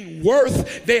equal in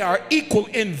worth. They are equal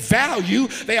in value.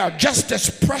 They are just as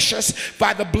precious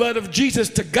by the blood of Jesus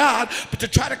to God. But to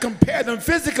try to compare them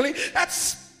physically,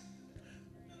 that's...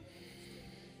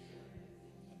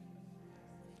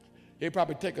 They'd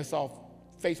probably take us off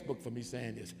Facebook for me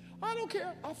saying this. I don't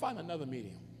care. I'll find another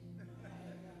medium.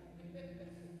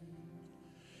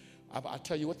 I'll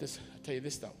tell you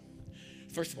this though.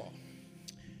 First of all,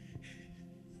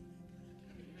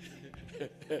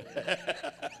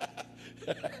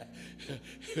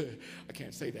 I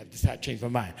can't say that. I decided to change my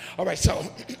mind. All right, so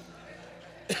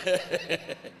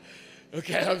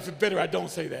okay, it's better I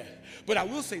don't say that. But I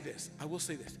will say this.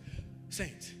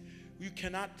 Saints, you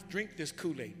cannot drink this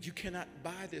Kool-Aid. You cannot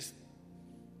buy this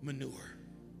manure.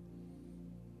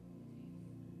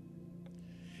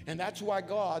 And that's why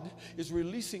God is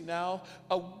releasing now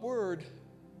a word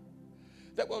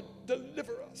that will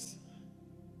deliver us.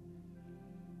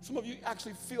 Some of you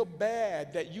actually feel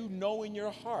bad that you know in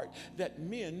your heart that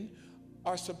men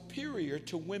are superior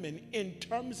to women in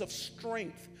terms of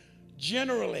strength,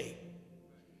 generally.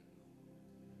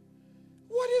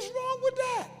 What is wrong with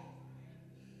that?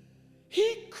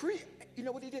 You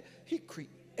know what he did? He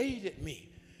created me.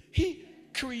 He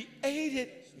created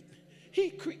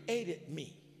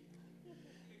me.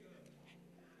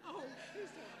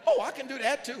 Oh, I can do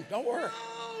that too. Don't worry.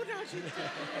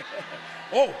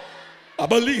 Oh,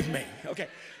 believe me. Okay.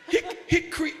 He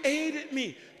created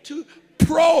me to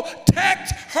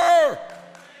protect her.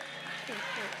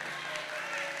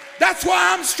 That's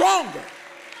why I'm stronger.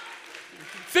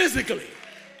 Physically.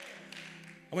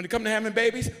 When it comes to having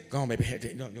babies, go on, baby.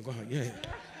 No, go on. Yeah.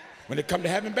 When it comes to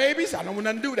having babies, I don't want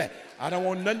nothing to do with that. I don't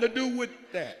want nothing to do with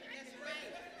that.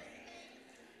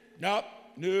 Nope.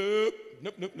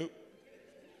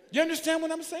 You understand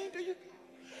what I'm saying to you?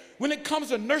 When it comes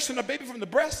to nursing a baby from the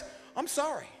breast, I'm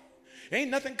sorry.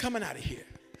 Ain't nothing coming out of here.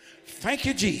 Thank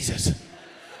you, Jesus.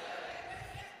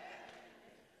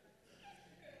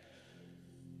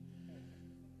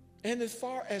 And as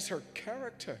far as her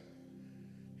character,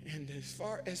 and as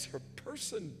far as her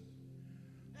person,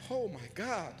 oh my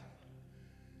God,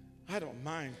 I don't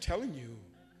mind telling you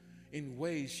in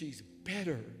ways she's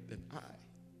better than I.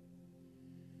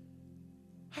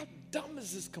 How dumb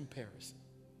is this comparison?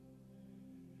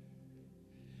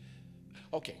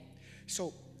 Okay,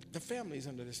 so the family is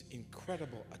under this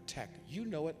incredible attack. You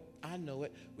know it, I know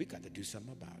it. We got to do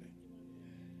something about it.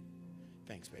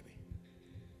 Thanks, baby.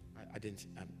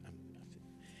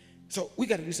 So we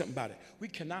got to do something about it. We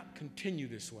cannot continue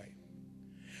this way.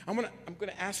 I'm gonna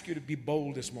ask you to be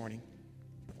bold this morning,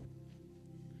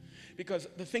 because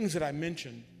the things that I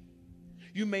mentioned,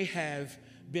 you may have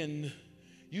been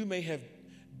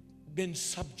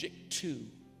subject to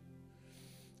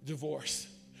divorce.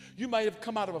 You might have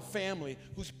come out of a family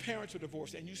whose parents were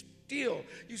divorced, and you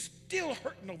still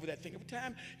hurting over that thing. Every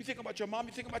time you think about your mom,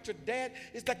 you think about your dad,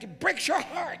 it's like it breaks your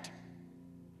heart.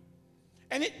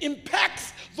 And it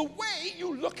impacts the way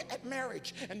you look at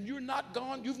marriage. And you've not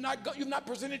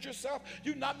presented yourself.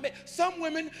 Some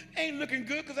women ain't looking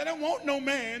good because they don't want a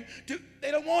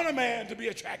man to be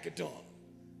attracted to them.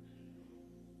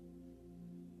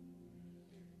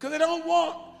 Because they don't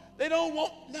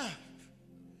want, nah.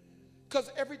 Because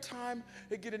every time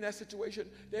they get in that situation,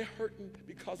 they're hurting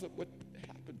because of what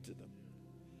happened to them.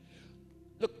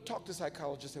 Look, talk to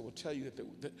psychologists that will tell you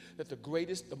that the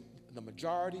greatest, the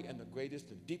majority and the greatest,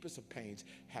 the deepest of pains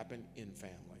happen in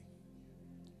family.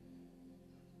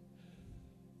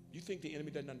 You think the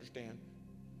enemy doesn't understand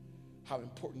how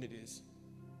important it is?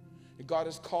 And God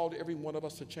has called every one of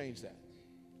us to change that.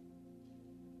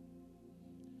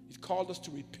 He's called us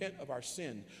to repent of our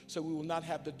sin so we will not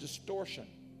have the distortion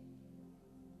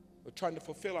of trying to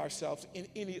fulfill ourselves in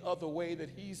any other way that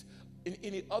He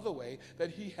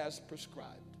has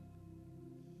prescribed.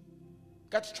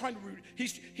 God's trying to,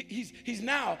 he's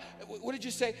now, what did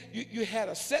you say? You had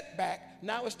a setback,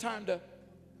 now it's time to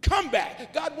come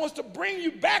back. God wants to bring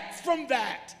you back from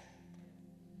that.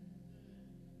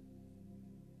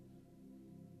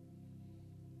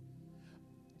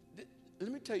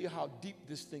 let me tell you how deep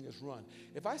this thing is run.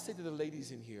 If I say to the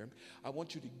ladies in here, I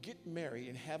want you to get married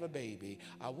and have a baby,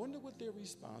 I wonder what their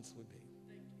response would be.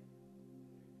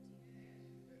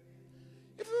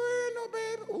 If there ain't no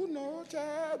baby, oh no,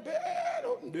 child, baby,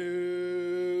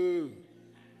 no.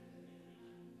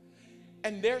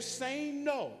 And they're saying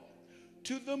no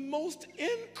to the most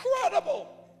incredible,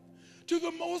 to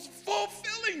the most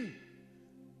fulfilling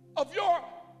of your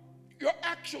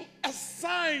actual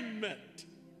assignment.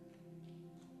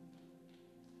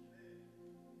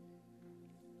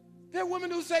 There are women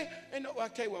who say, and I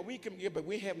tell you what, we can get, but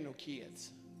we have no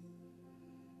kids.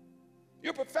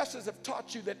 Your professors have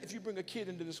taught you that if you bring a kid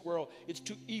into this world, it's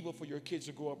too evil for your kids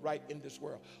to grow up right in this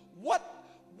world. What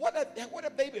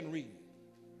have they been reading?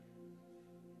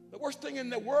 The worst thing in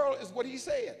the world is what he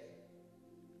said.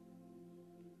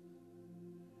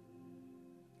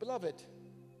 Beloved,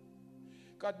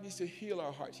 God needs to heal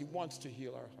our hearts. He wants to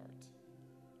heal our hearts.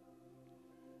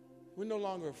 We're no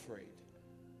longer afraid.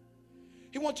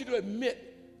 He wants you to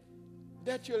admit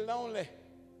that you're lonely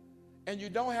and you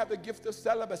don't have the gift of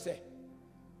celibacy.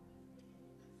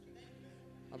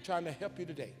 I'm trying to help you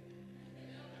today.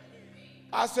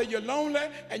 I say you're lonely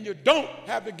and you don't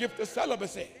have the gift of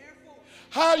celibacy.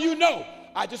 How do you know?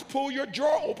 I just pull your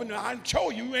drawer open and I show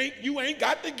you ain't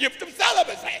got the gift of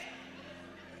celibacy.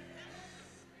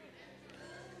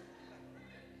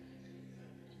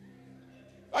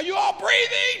 Are you all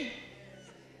breathing?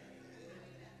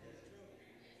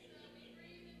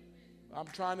 I'm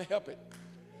trying to help it.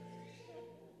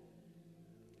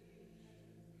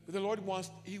 But the Lord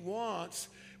wants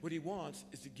what he wants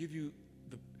is to give you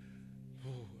the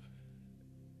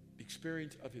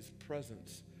experience of his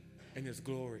presence and his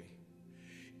glory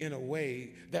in a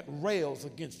way that rails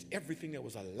against everything that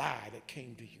was a lie that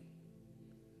came to you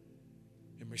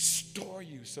and restore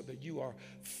you so that you are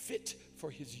fit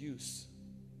for his use.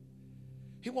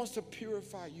 He wants to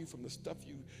purify you from the stuff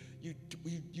you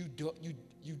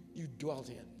dwelt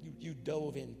in, you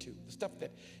dove into, the stuff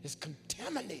that has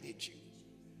contaminated you,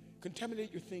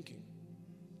 contaminate your thinking.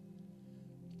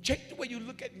 Change the way you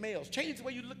look at males. Change the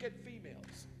way you look at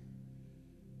females.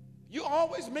 You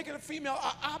always making a female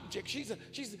an object. She's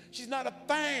not a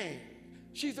thing.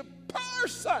 She's a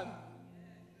person.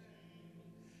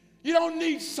 You don't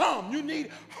need some. You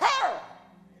need her.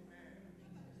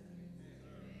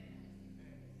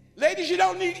 Ladies, you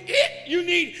don't need it. You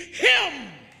need him.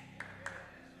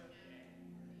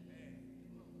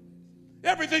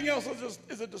 Everything else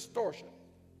is a distortion.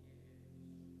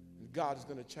 And God is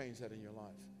going to change that in your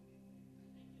life.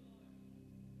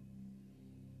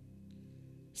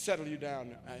 Settle you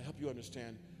down. I help you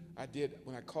understand. I did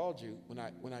when I called you, when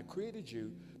I created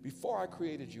you, before I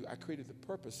created you, I created the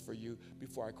purpose for you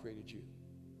before I created you.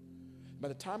 By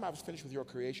the time I was finished with your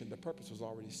creation, the purpose was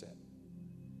already set.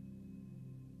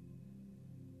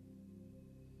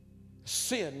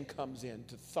 Sin comes in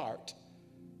to thwart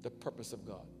the purpose of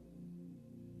God.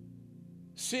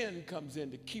 Sin comes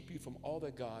in to keep you from all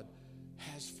that God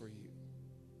has for you.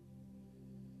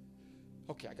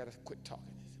 Okay, I got to quit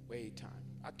talking. It's way time.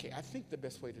 Okay, I think the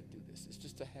best way to do this is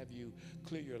just to have you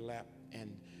clear your lap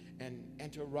and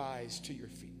to rise to your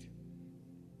feet.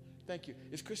 Thank you.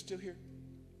 Is Chris still here?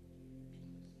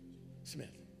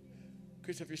 Smith.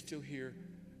 Chris, if you're still here,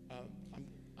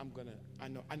 I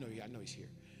know he's here.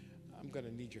 I'm going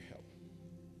to need your help.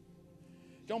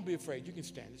 Don't be afraid. You can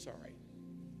stand. It's all right.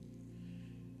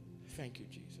 Thank you,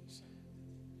 Jesus.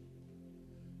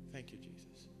 Thank you,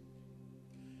 Jesus.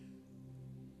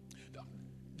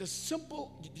 Did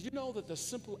you know that the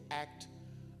simple act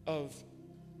of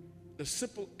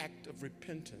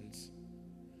repentance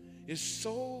is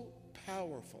so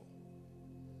powerful?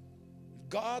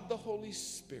 God, the Holy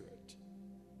Spirit,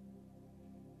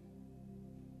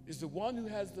 is the one who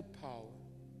has the power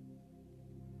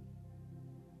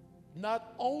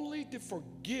not only to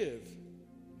forgive.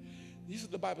 This is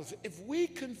what the Bible says. If we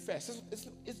confess,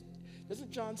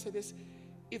 doesn't John say this?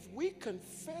 If we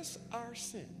confess our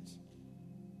sins,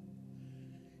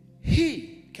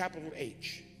 he, capital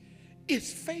H,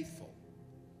 is faithful.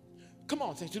 Come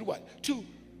on, say to do what? To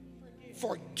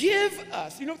forgive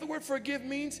us. You know what the word forgive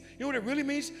means? You know what it really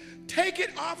means? Take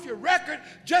it off your record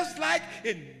just like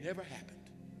it never happened.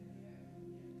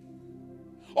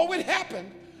 Oh, it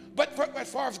happened, but as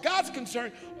far as God's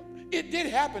concerned, it did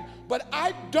happen, but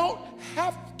I don't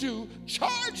have to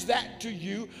charge that to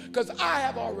you because I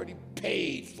have already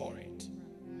paid for it.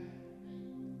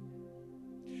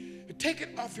 Take it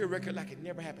off your record like it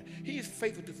never happened. He is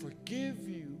faithful to forgive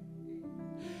you.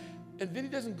 And then he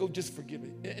doesn't go just forgive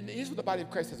it. And here's what the body of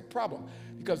Christ has a problem,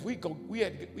 because we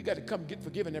got to come get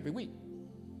forgiven every week.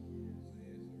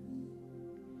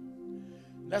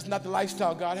 That's not the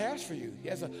lifestyle God has for you. He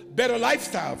has a better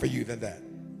lifestyle for you than that.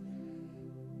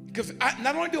 Because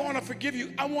not only do I want to forgive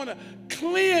you, I want to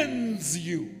cleanse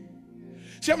you.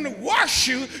 See, I'm going to wash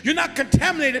you. You're not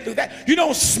contaminated through that. You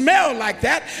don't smell like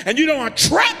that, and you don't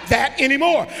attract that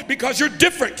anymore because you're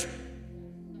different.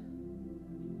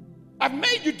 I've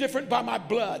made you different by my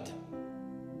blood.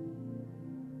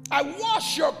 I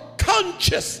wash your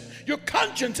conscience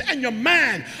and your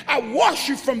mind. I wash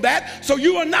you from that, so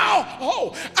you are now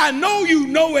whole. I know you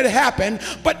know it happened,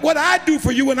 but what I do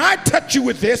for you when I touch you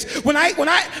with this, when I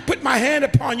put my hand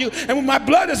upon you, and when my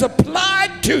blood is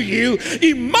applied to you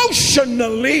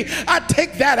emotionally, I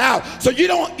take that out. So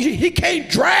he can't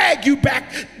drag you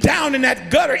back down in that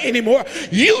gutter anymore.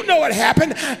 You know it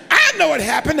happened. I know it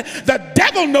happened. The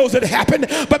devil knows it happened,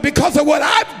 but because of what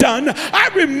I've done, I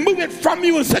remove it from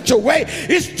you in such a way,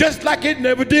 it's just like it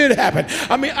never did happen.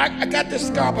 I mean, I got this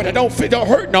scar, but it don't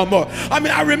hurt no more. I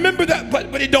mean, I remember that,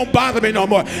 but it don't bother me no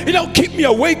more. It don't keep me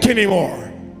awake anymore.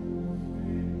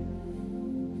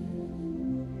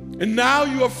 And now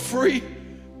you are free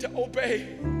to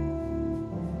obey.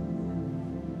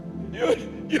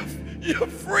 You're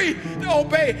free to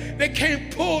obey. They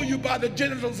can't pull you by the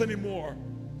genitals anymore.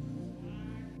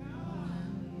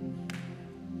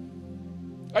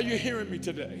 Are you hearing me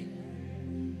today?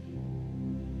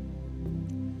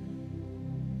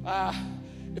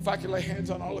 If I could lay hands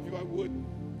on all of you, I would.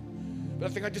 But I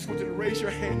think I just want you to raise your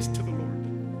hands to the Lord.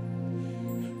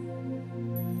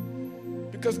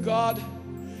 Because God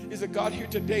is a God here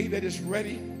today that is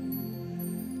ready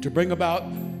to bring about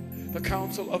the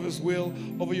counsel of his will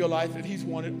over your life that he's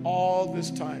wanted all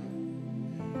this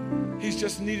time. He's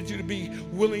just needed you to be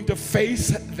willing to face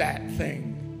that thing.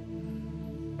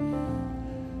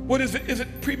 What is it? Is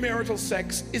it premarital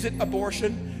sex? Is it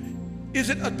abortion? Is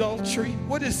it adultery?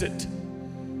 What is it?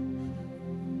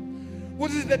 What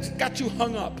is it that's got you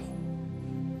hung up?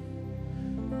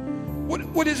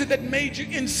 What is it that made you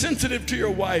insensitive to your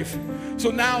wife?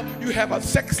 So now you have a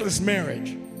sexless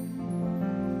marriage.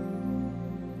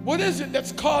 What is it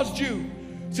that's caused you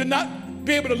to not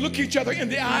be able to look each other in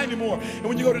the eye anymore? And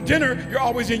when you go to dinner, you're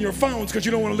always in your phones because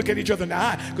you don't want to look at each other in the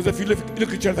eye. Because if you look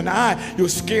at each other in the eye, you're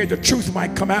scared the truth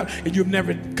might come out and you've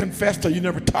never confessed or you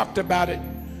never talked about it.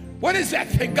 What is that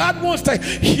thing? God wants to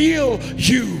heal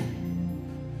you.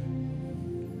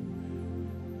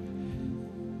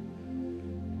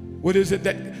 What is it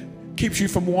that keeps you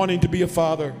from wanting to be a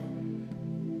father?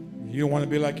 You don't want to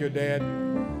be like your dad.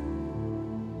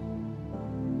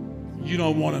 You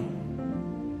don't want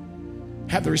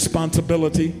to have the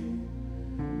responsibility.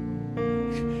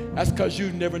 That's because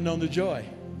you've never known the joy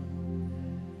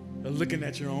of looking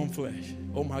at your own flesh.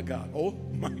 Oh my God. Oh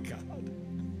my God.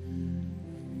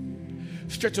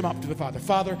 Stretch them out to the Father.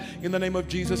 Father, in the name of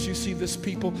Jesus, you see this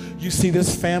people, you see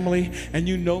this family, and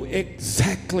you know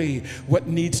exactly what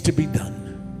needs to be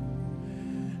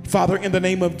done. Father, in the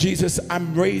name of Jesus,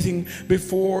 I'm raising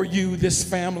before you this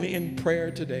family in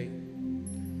prayer today.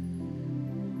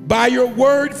 By your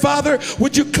word, Father,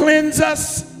 would you cleanse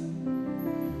us?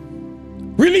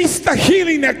 Release the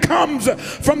healing that comes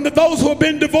from those who have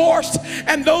been divorced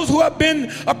and those who have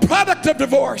been a product of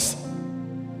divorce.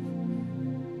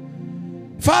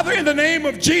 Father, in the name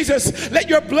of Jesus, let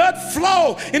your blood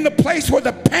flow in the place where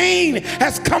the pain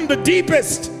has come the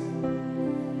deepest,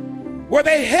 where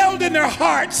they held in their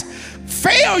hearts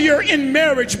failure in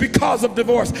marriage because of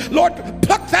divorce. Lord,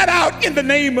 pluck that out in the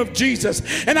name of Jesus.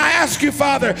 And I ask you,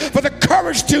 Father, for the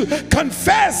courage to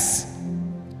confess.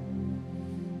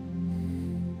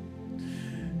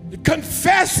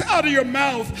 Confess out of your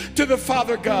mouth to the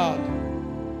Father God.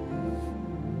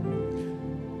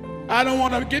 I don't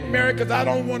want to get married because I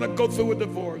don't want to go through a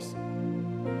divorce.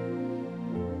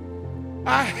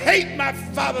 I hate my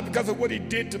father because of what he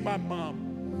did to my mom.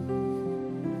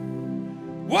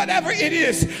 Whatever it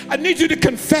is, I need you to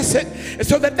confess it, and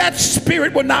so that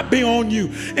spirit will not be on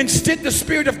you. Instead, the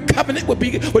spirit of covenant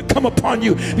would come upon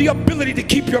you. The ability to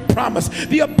keep your promise,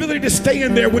 the ability to stay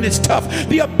in there when it's tough,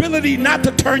 the ability not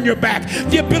to turn your back,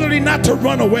 the ability not to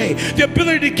run away, the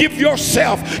ability to give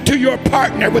yourself to your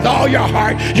partner with all your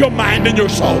heart, your mind, and your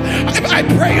soul. I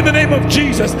pray in the name of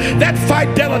Jesus, that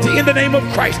fidelity in the name of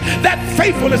Christ, that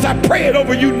faithfulness, I pray it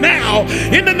over you now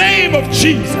in the name of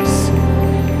Jesus.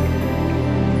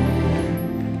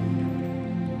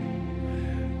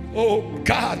 Oh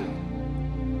God,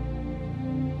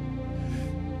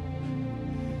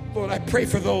 Lord, I pray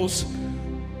for those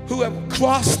who have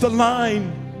crossed the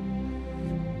line,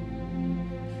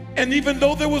 and even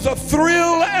though there was a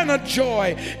thrill and a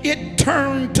joy, it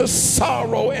turned to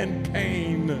sorrow and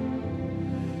pain,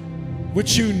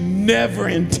 which you never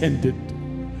intended.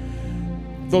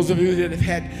 Those of you that have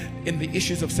had in the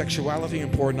issues of sexuality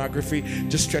and pornography,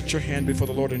 just stretch your hand before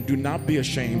the Lord and do not be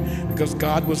ashamed, because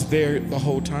God was there the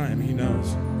whole time. He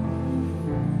knows.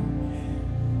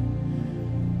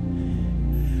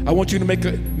 I want you to make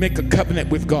a covenant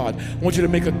with God. I want you to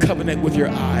make a covenant with your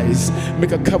eyes.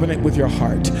 Make a covenant with your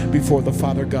heart before the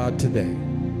Father God today.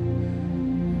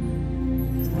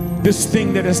 This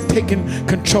thing that has taken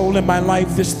control in my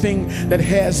life, this thing that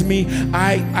has me,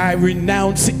 I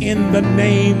renounce in the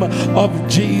name of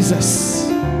Jesus.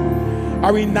 I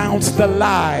renounce the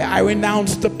lie. I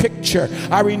renounce the picture.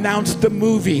 I renounce the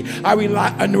movie. I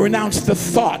renounce the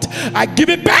thought. I give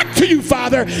it back to you,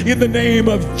 Father, in the name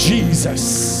of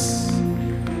Jesus.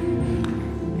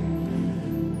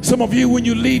 Some of you, when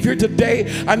you leave here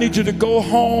today, I need you to go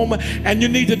home and you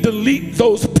need to delete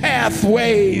those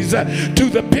pathways to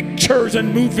the pictures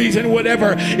and movies and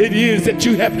whatever it is that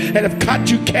have caught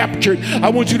you captured. I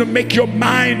want you to make your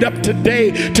mind up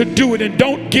today to do it, and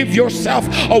don't give yourself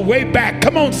a way back.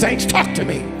 Come on, saints, talk to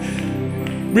me.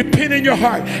 Repent in your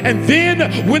heart. And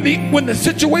then when the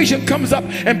situation comes up,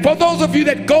 and for those of you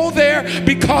that go there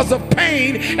because of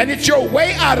pain and it's your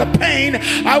way out of pain,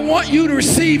 I want you to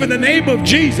receive in the name of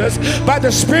Jesus, by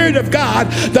the Spirit of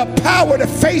God, the power to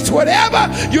face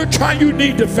whatever you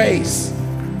need to face.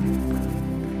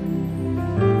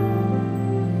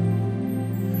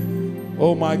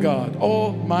 Oh my God.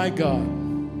 Oh my God.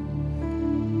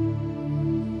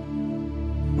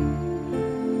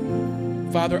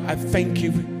 Father, I thank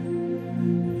you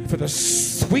for the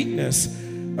sweetness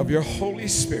of your Holy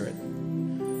Spirit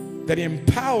that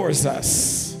empowers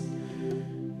us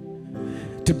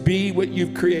to be what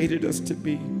you've created us to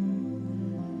be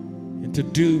and to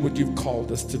do what you've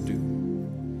called us to do.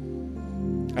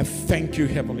 I thank you,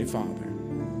 Heavenly Father.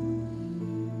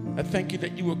 I thank you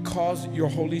that you will cause your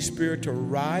Holy Spirit to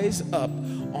rise up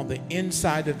on the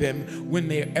inside of them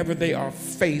whenever they are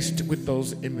faced with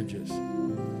those images.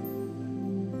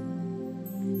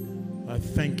 I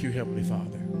thank you, Heavenly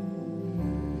Father.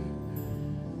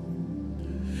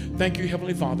 Thank you,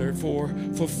 Heavenly Father, for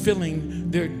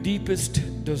fulfilling their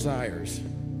deepest desires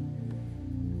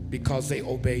because they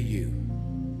obey you.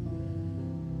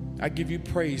 I give you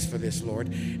praise for this, Lord.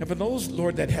 And for those,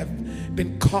 Lord, that have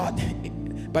been caught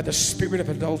by the spirit of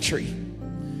adultery,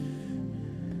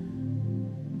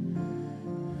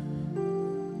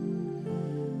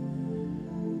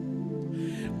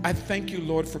 I thank you,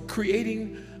 Lord, for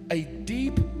creating a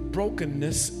deep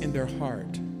brokenness in their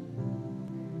heart.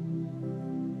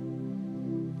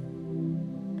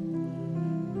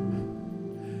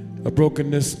 A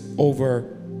brokenness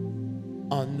over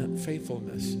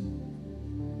unfaithfulness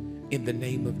in the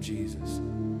name of Jesus.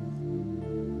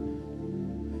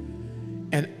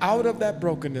 And out of that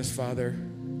brokenness, Father,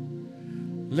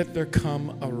 let there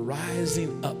come a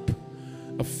rising up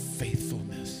of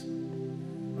faithfulness.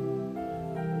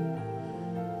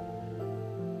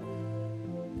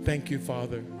 Thank you,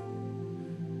 Father.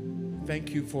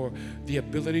 Thank you for the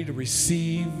ability to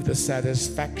receive the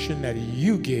satisfaction that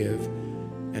you give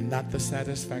and not the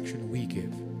satisfaction we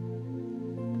give.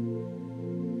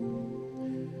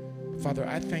 Father,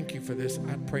 I thank you for this.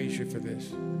 I praise you for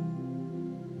this.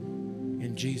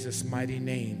 In Jesus' mighty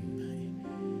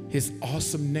name, his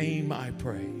awesome name, I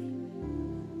pray.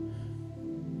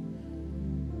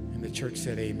 And the church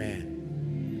said, amen.